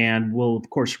 And we'll, of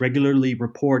course, regularly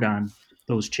report on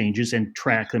those changes and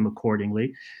track them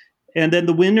accordingly. And then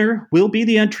the winner will be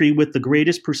the entry with the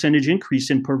greatest percentage increase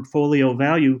in portfolio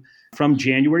value from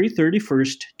January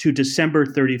 31st to December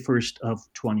 31st of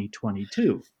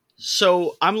 2022.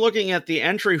 So I'm looking at the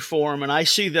entry form and I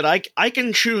see that I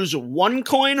can choose one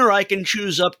coin, or I can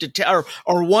choose up to 10,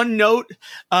 or one note,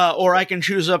 or I can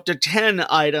choose up to 10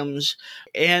 items,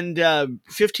 and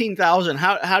 15,000.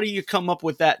 How do you come up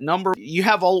with that number? You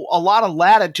have a lot of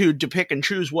latitude to pick and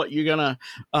choose what you're going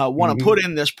to want to put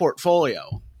in this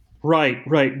portfolio. Right.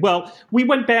 Well, we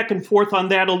went back and forth on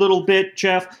that a little bit,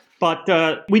 Jeff, but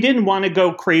we didn't want to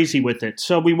go crazy with it.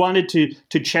 So we wanted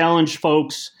to challenge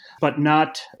folks, but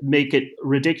not make it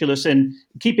ridiculous. And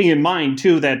keeping in mind,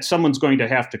 too, that someone's going to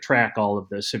have to track all of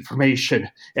this information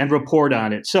and report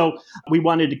on it. So we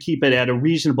wanted to keep it at a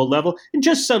reasonable level and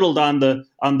just settled on the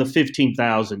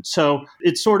 15,000. So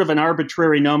it's sort of an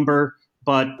arbitrary number,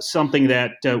 but something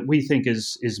that we think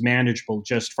is manageable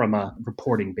just from a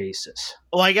reporting basis.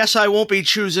 Well, I guess I won't be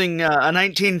choosing a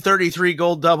 1933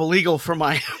 gold double eagle for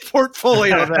my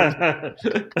portfolio then.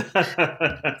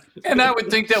 And I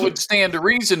would think that would stand to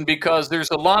reason, because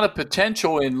there's a lot of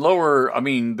potential in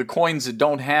the coins that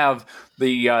don't have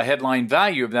the headline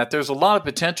value of that. There's a lot of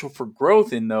potential for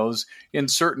growth in those in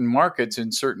certain markets,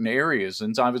 in certain areas.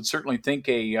 And I would certainly think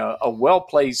a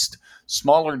well-placed,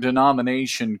 smaller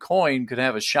denomination coin could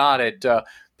have a shot at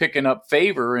picking up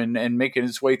favor and making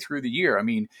its way through the year. I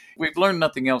mean, we've learned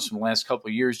nothing else from the last couple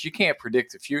of years. You can't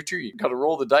predict the future. You've got to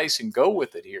roll the dice and go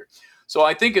with it here. So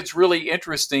I think it's really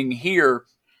interesting here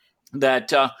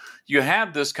that you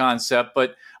have this concept.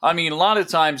 But, I mean, a lot of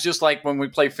times, just like when we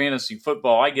play fantasy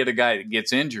football, I get a guy that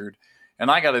gets injured,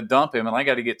 and I got to dump him, and I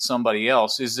got to get somebody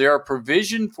else. Is there a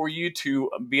provision for you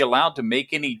to be allowed to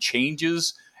make any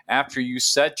changes after you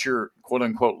set your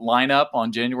quote-unquote lineup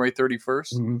on January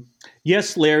 31st? Mm-hmm.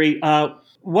 Yes, Larry.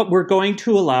 What we're going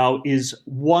to allow is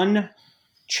one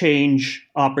change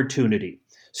opportunity.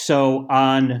 So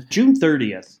on June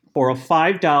 30th, for a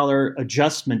 $5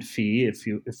 adjustment fee,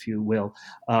 if you will,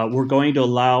 we're going to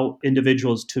allow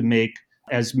individuals to make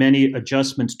as many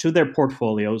adjustments to their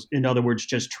portfolios. In other words,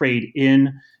 just trade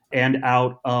in and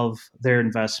out of their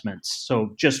investments.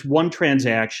 So just one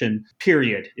transaction,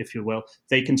 period, if you will.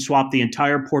 They can swap the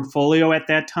entire portfolio at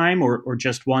that time or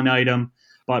just one item,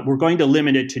 but we're going to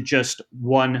limit it to just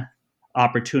one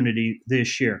opportunity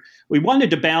this year. We wanted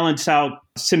to balance out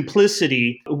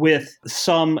simplicity with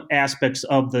some aspects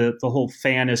of the whole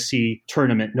fantasy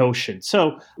tournament notion.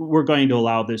 So we're going to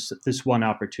allow this one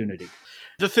opportunity.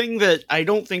 The thing that I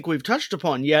don't think we've touched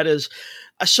upon yet is,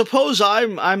 suppose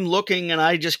I'm looking and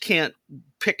I just can't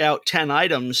pick out 10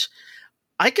 items.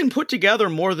 I can put together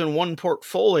more than one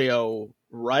portfolio,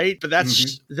 right? But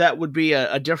that would be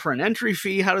a different entry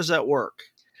fee. How does that work?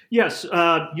 Yes,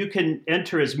 you can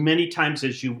enter as many times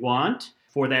as you want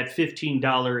for that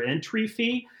 $15 entry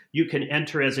fee. You can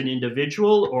enter as an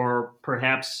individual or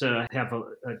perhaps have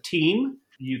a team.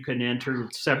 You can enter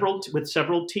with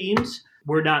several teams.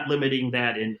 We're not limiting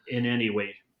that in any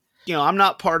way. You know, I'm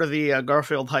not part of the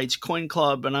Garfield Heights Coin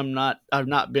Club, and I've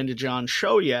not been to John's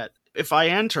show yet. If I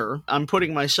enter, I'm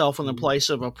putting myself in the place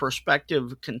of a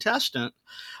prospective contestant.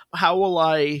 How will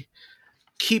I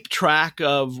keep track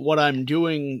of what I'm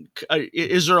doing?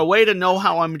 Is there a way to know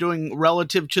how I'm doing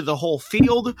relative to the whole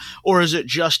field? Or is it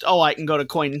just, I can go to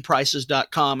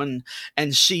coinprices.com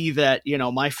and see that,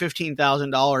 my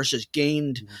 $15,000 has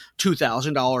gained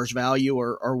 $2,000 value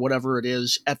or whatever it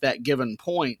is at that given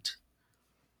point?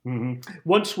 Mm-hmm.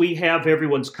 Once we have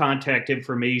everyone's contact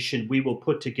information, we will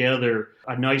put together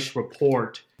a nice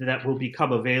report that will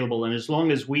become available. And as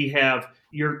long as we have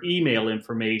your email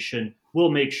information,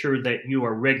 we'll make sure that you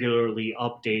are regularly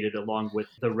updated along with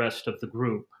the rest of the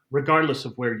group, regardless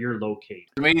of where you're located.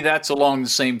 To me, that's along the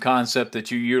same concept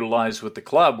that you utilize with the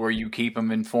club, where you keep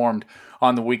them informed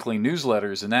on the weekly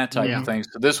newsletters and that type of thing.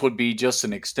 So this would be just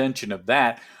an extension of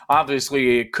that.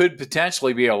 Obviously, it could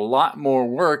potentially be a lot more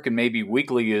work, and maybe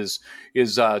weekly is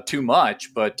too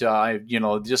much. But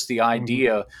just the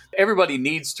idea, everybody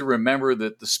needs to remember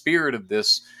that the spirit of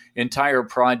this entire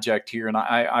project here. And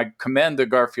I commend the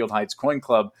Garfield Heights Coin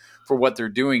Club for what they're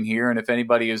doing here. And if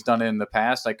anybody has done it in the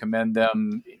past, I commend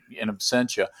them in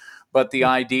absentia. But the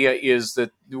idea is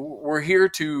that we're here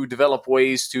to develop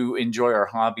ways to enjoy our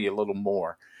hobby a little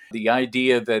more. The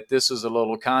idea that this is a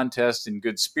little contest in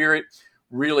good spirit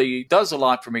really does a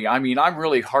lot for me. I mean, I'm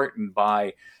really heartened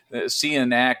by seeing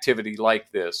an activity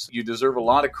like this. You deserve a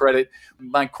lot of credit.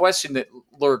 My question that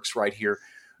lurks right here,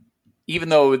 even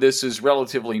though this is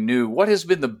relatively new, what has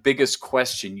been the biggest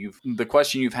question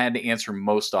you've had to answer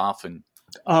most often?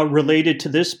 Related to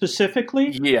this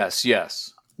specifically?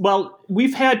 Yes. Well,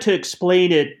 we've had to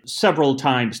explain it several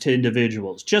times to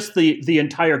individuals, just the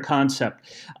entire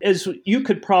concept. As you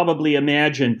could probably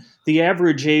imagine, the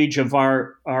average age of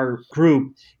our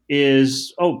group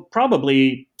is,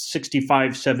 probably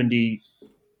 65, 70,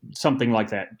 something like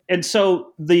that. And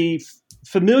so the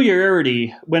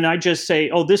familiarity, when I just say,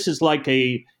 this is like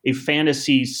a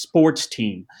fantasy sports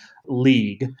team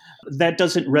league, that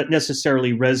doesn't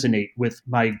necessarily resonate with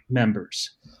my members.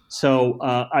 So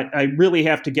I really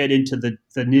have to get into the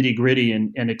nitty gritty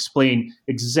and explain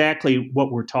exactly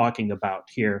what we're talking about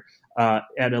here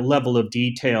at a level of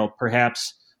detail,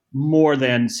 perhaps more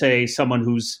than, say, someone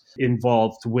who's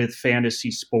involved with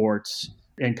fantasy sports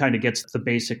and kind of gets the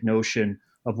basic notion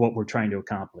of what we're trying to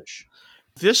accomplish.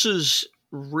 This is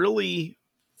really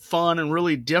fun and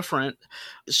really different.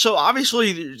 So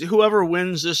obviously, whoever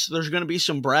wins this, there's going to be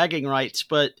some bragging rights,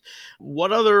 but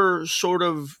what other sort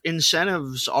of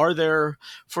incentives are there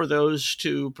for those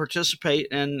to participate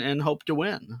and hope to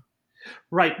win?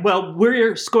 Right. Well,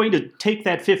 we're going to take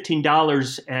that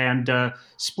 $15 and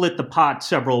split the pot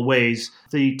several ways.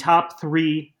 The top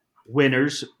 3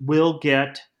 winners will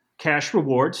get cash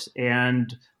rewards,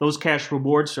 and those cash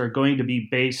rewards are going to be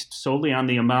based solely on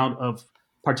the amount of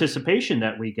participation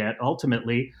that we get.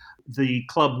 Ultimately, the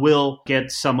club will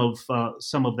get some of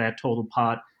that total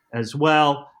pot as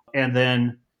well, and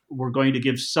then we're going to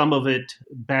give some of it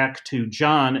back to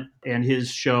John and his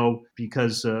show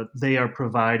because they are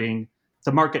providing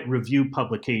the market review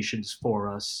publications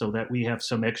for us so that we have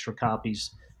some extra copies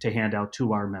to hand out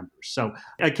to our members. So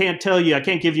I can't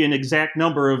give you an exact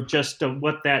number of just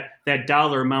what that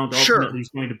dollar amount ultimately is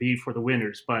going to be for the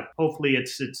winners, but hopefully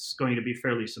it's going to be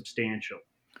fairly substantial.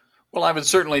 Well, I would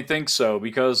certainly think so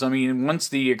because, I mean, once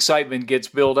the excitement gets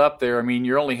built up there, I mean,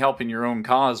 you're only helping your own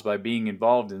cause by being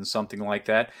involved in something like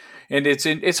that. And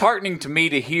it's heartening to me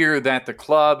to hear that the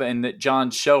club and that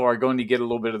John's show are going to get a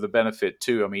little bit of the benefit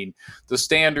too. I mean, the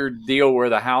standard deal where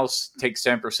the house takes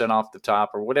 10% off the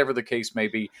top or whatever the case may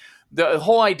be. The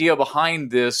whole idea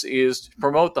behind this is to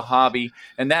promote the hobby,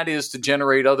 and that is to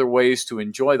generate other ways to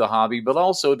enjoy the hobby, but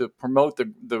also to promote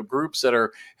the groups that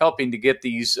are helping to get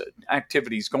these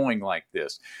activities going like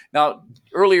this. Now,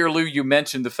 earlier, Lou, you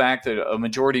mentioned the fact that a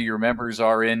majority of your members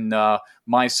are in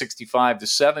my 65 to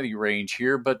 70 range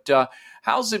here, but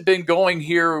how's it been going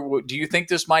here? Do you think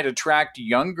this might attract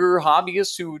younger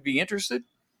hobbyists who would be interested?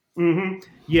 Mm-hmm.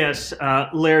 Yes,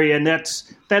 Larry, and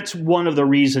that's one of the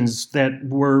reasons that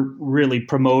we're really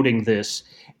promoting this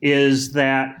is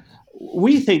that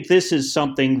we think this is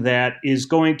something that is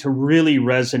going to really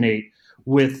resonate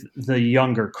with the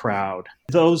younger crowd,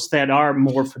 those that are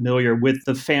more familiar with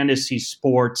the fantasy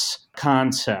sports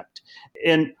concept.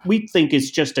 And we think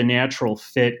it's just a natural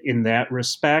fit in that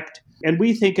respect. And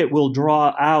we think it will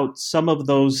draw out some of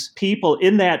those people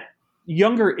in that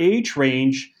younger age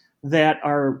range that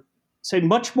are, say,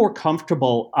 much more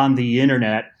comfortable on the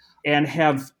internet and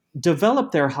have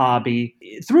developed their hobby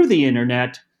through the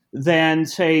internet than,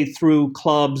 say, through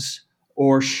clubs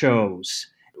or shows.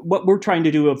 What we're trying to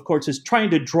do, of course, is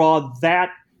trying to draw that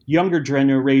younger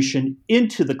generation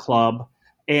into the club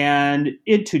and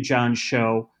into John's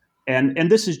show. And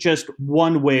this is just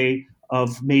one way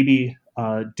of maybe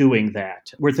doing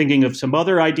that. We're thinking of some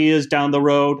other ideas down the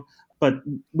road, but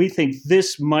we think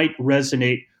this might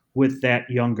resonate with that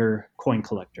younger coin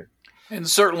collector. And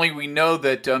certainly we know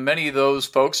that many of those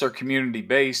folks are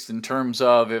community-based in terms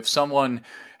of if someone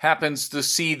happens to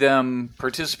see them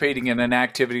participating in an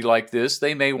activity like this,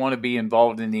 they may want to be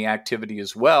involved in the activity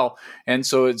as well. And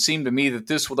so it seemed to me that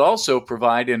this would also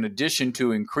provide, in addition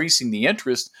to increasing the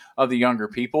interest of the younger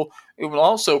people, it would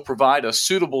also provide a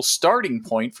suitable starting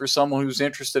point for someone who's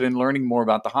interested in learning more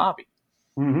about the hobby.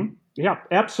 Mm-hmm. Yeah,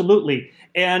 absolutely.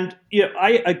 And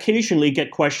I occasionally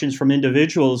get questions from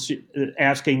individuals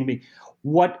asking me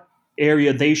what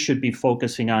area they should be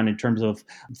focusing on in terms of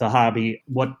the hobby,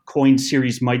 what coin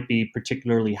series might be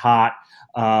particularly hot,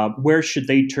 where should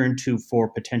they turn to for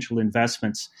potential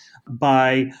investments.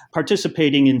 By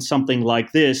participating in something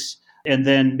like this and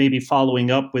then maybe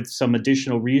following up with some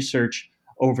additional research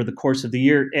over the course of the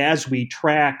year as we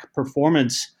track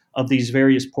performance of these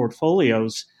various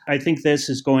portfolios. I think this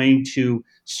is going to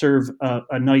serve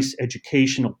a nice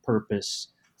educational purpose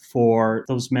for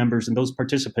those members and those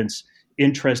participants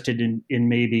interested in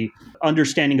maybe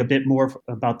understanding a bit more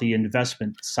about the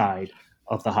investment side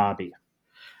of the hobby.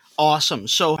 Awesome.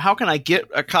 So how can I get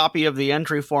a copy of the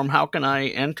entry form? How can I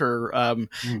enter?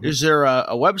 Is there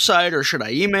a website, or should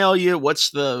I email you? What's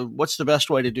the best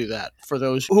way to do that for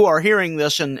those who are hearing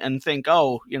this and think,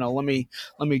 oh, let me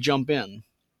jump in?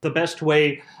 The best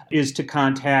way is to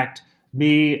contact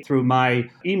me through my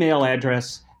email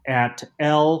address at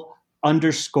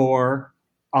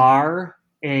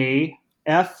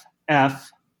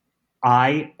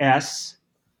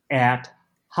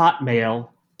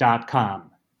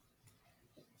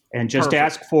And just Perfect.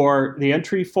 ask for the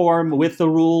entry form with the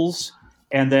rules,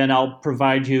 and then I'll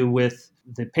provide you with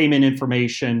the payment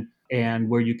information and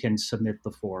where you can submit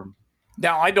the form.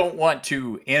 Now, I don't want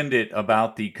to end it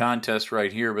about the contest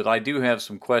right here, but I do have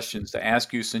some questions to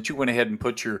ask you since you went ahead and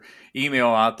put your email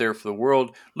out there for the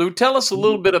world. Lou, tell us a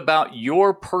little bit about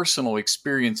your personal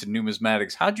experience in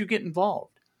numismatics. How'd you get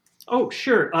involved? Oh,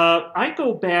 sure. I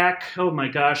go back,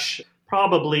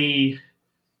 probably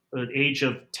at the age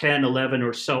of 10, 11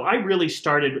 or so. I really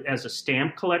started as a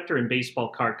stamp collector and baseball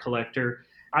card collector.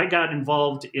 I got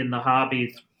involved in the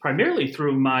hobby primarily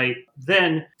through my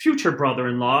then future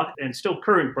brother-in-law and still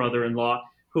current brother-in-law,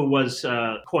 who was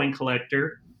a coin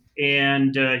collector.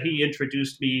 And he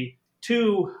introduced me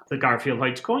to the Garfield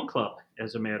Heights Coin Club,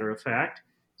 as a matter of fact.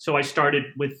 So I started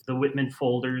with the Whitman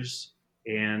folders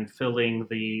and filling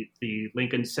the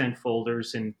Lincoln Cent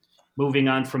folders and moving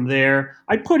on from there.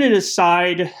 I put it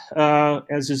aside,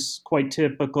 as is quite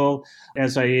typical,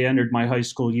 as I entered my high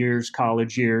school years,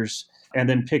 college years, and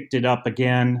then picked it up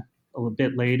again a little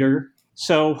bit later.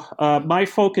 So my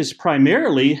focus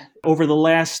primarily over the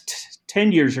last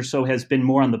 10 years or so has been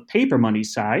more on the paper money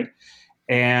side.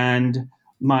 And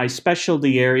my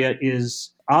specialty area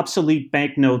is obsolete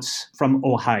banknotes from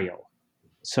Ohio.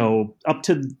 So up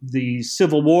to the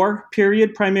Civil War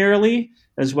period primarily,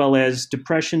 as well as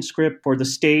Depression script for the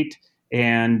state.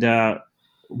 And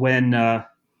when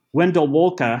Wendell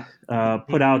Wolka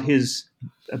put out his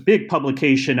big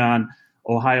publication on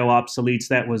Ohio obsoletes,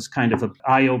 that was kind of an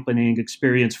eye-opening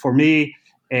experience for me,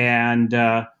 and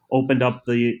opened up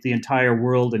the entire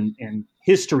world and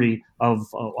history of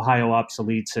Ohio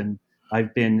obsoletes. And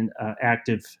I've been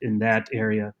active in that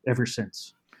area ever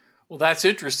since. Well, that's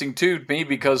interesting too to me,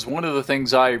 because one of the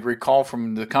things I recall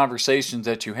from the conversations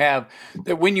that you have,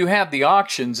 that when you have the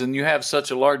auctions and you have such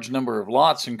a large number of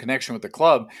lots in connection with the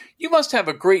club, you must have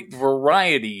a great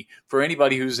variety for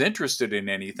anybody who's interested in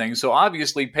anything. So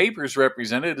obviously paper is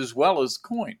represented as well as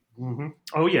coin. Mm-hmm.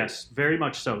 Oh, yes, very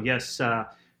much so. Yes,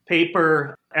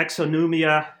 paper,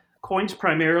 exonumia, coins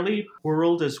primarily,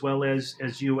 world as well as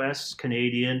U.S.,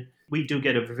 Canadian. We do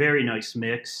get a very nice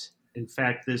mix. In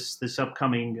fact, this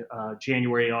upcoming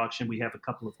January auction, we have a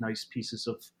couple of nice pieces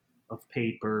of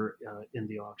paper in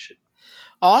the auction.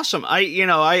 Awesome.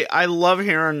 I love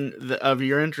hearing of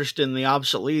your interest in the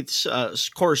obsoletes.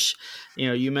 Of course,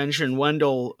 you mentioned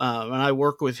Wendell, and I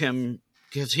work with him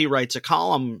because he writes a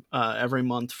column every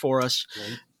month for us.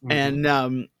 Right.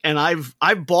 Mm-hmm. And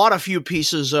I've bought a few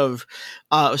pieces of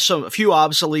a few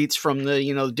obsoletes from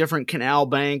the different canal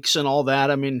banks and all that.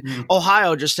 I mean,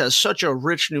 Ohio just has such a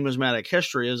rich numismatic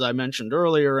history, as I mentioned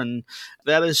earlier, and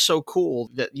that is so cool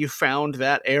that you found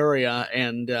that area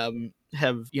and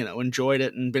have enjoyed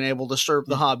it and been able to serve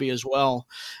the hobby as well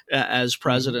as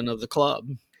president of the club.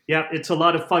 Yeah, it's a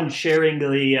lot of fun sharing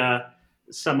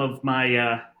some of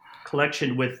my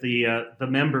collection with the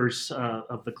members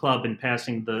of the club and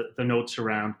passing the notes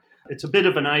around. It's a bit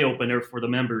of an eye-opener for the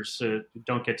members who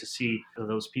don't get to see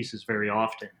those pieces very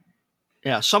often.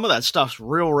 Yeah, some of that stuff's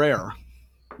real rare.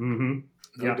 Mm-hmm.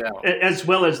 No doubt. As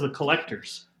well as the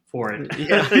collectors for it.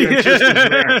 Yeah. They're just as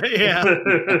rare. Yeah.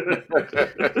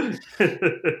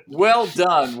 Well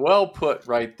done. Well put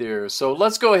right there. So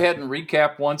let's go ahead and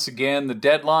recap once again. The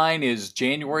deadline is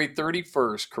January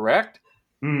 31st, correct?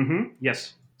 Mm-hmm.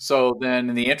 Yes. So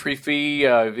then the entry fee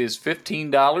is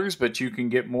 $15, but you can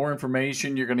get more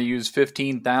information. You're going to use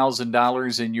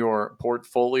 $15,000 in your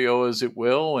portfolio, as it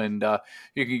will, and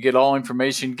you can get all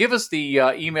information. Give us the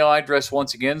email address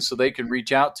once again so they can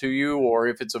reach out to you, or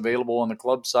if it's available on the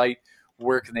club site,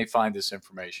 where can they find this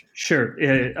information? Sure.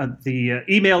 The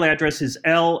email address is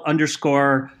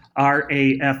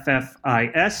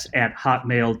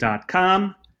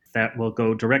l_RAFFIS@hotmail.com. That will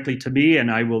go directly to me, and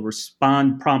I will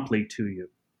respond promptly to you.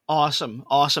 Awesome.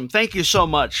 Awesome. Thank you so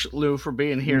much, Lou, for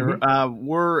being here.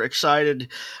 We're excited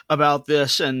about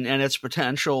this and its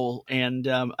potential. And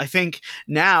I think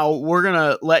now we're going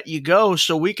to let you go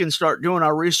so we can start doing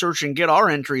our research and get our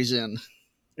entries in.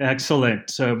 Excellent.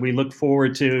 So we look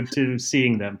forward to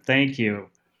seeing them. Thank you.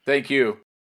 Thank you.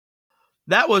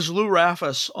 That was Lou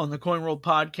Raffas on the Coin World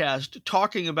podcast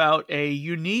talking about a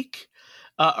unique,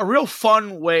 a real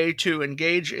fun way to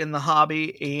engage in the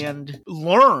hobby and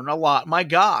learn a lot, my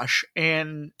gosh,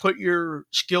 and put your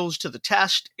skills to the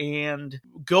test and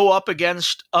go up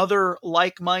against other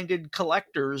like-minded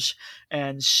collectors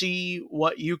and see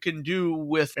what you can do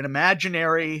with an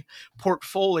imaginary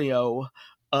portfolio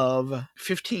of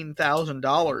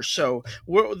 $15,000. So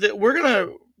we're going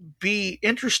to be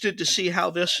interested to see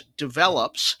how this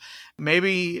develops.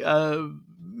 Maybe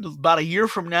about a year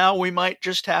from now, we might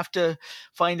just have to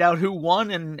find out who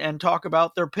won and talk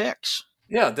about their picks.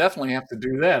 Yeah, definitely have to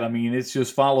do that. I mean, it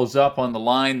just follows up on the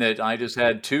line that I just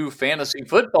had 2 fantasy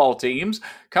football teams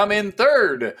come in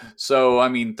third. So, I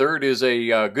mean, third is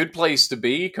a good place to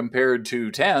be compared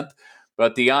to 10th.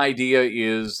 But the idea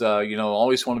is,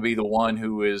 always want to be the one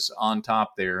who is on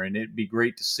top there. And it'd be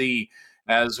great to see,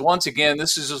 as once again,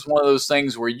 this is just one of those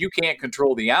things where you can't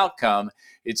control the outcome.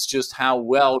 It's just how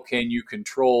well can you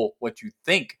control what you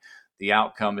think the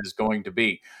outcome is going to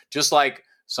be. Just like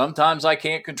sometimes I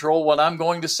can't control what I'm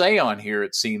going to say on here,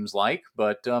 it seems like,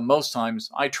 but most times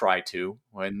I try to.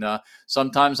 When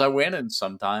sometimes I win and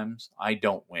sometimes I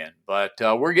don't win. But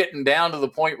we're getting down to the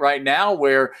point right now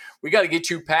where we got to get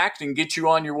you packed and get you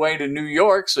on your way to New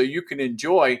York so you can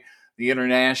enjoy the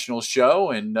international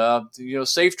show, and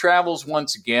safe travels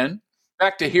once again.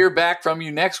 Back to hear back from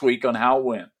you next week on how it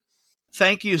went.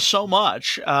 Thank you so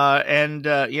much. And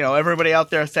everybody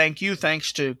out there, thank you.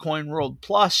 Thanks to Coin World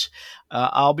Plus.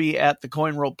 I'll be at the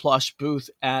Coin World Plus booth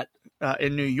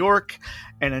in New York.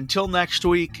 And until next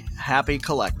week, happy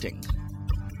collecting.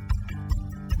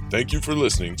 Thank you for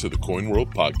listening to the Coin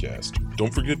World podcast.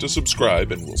 Don't forget to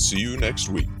subscribe, and we'll see you next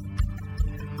week.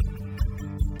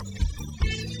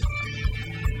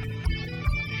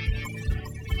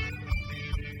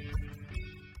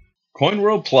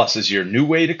 CoinWorld Plus is your new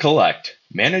way to collect.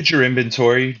 Manage your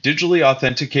inventory, digitally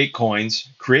authenticate coins,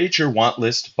 create your want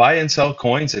list, buy and sell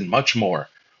coins, and much more.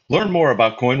 Learn more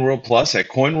about CoinWorld Plus at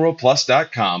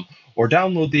coinworldplus.com or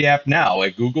download the app now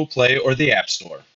at Google Play or the App Store.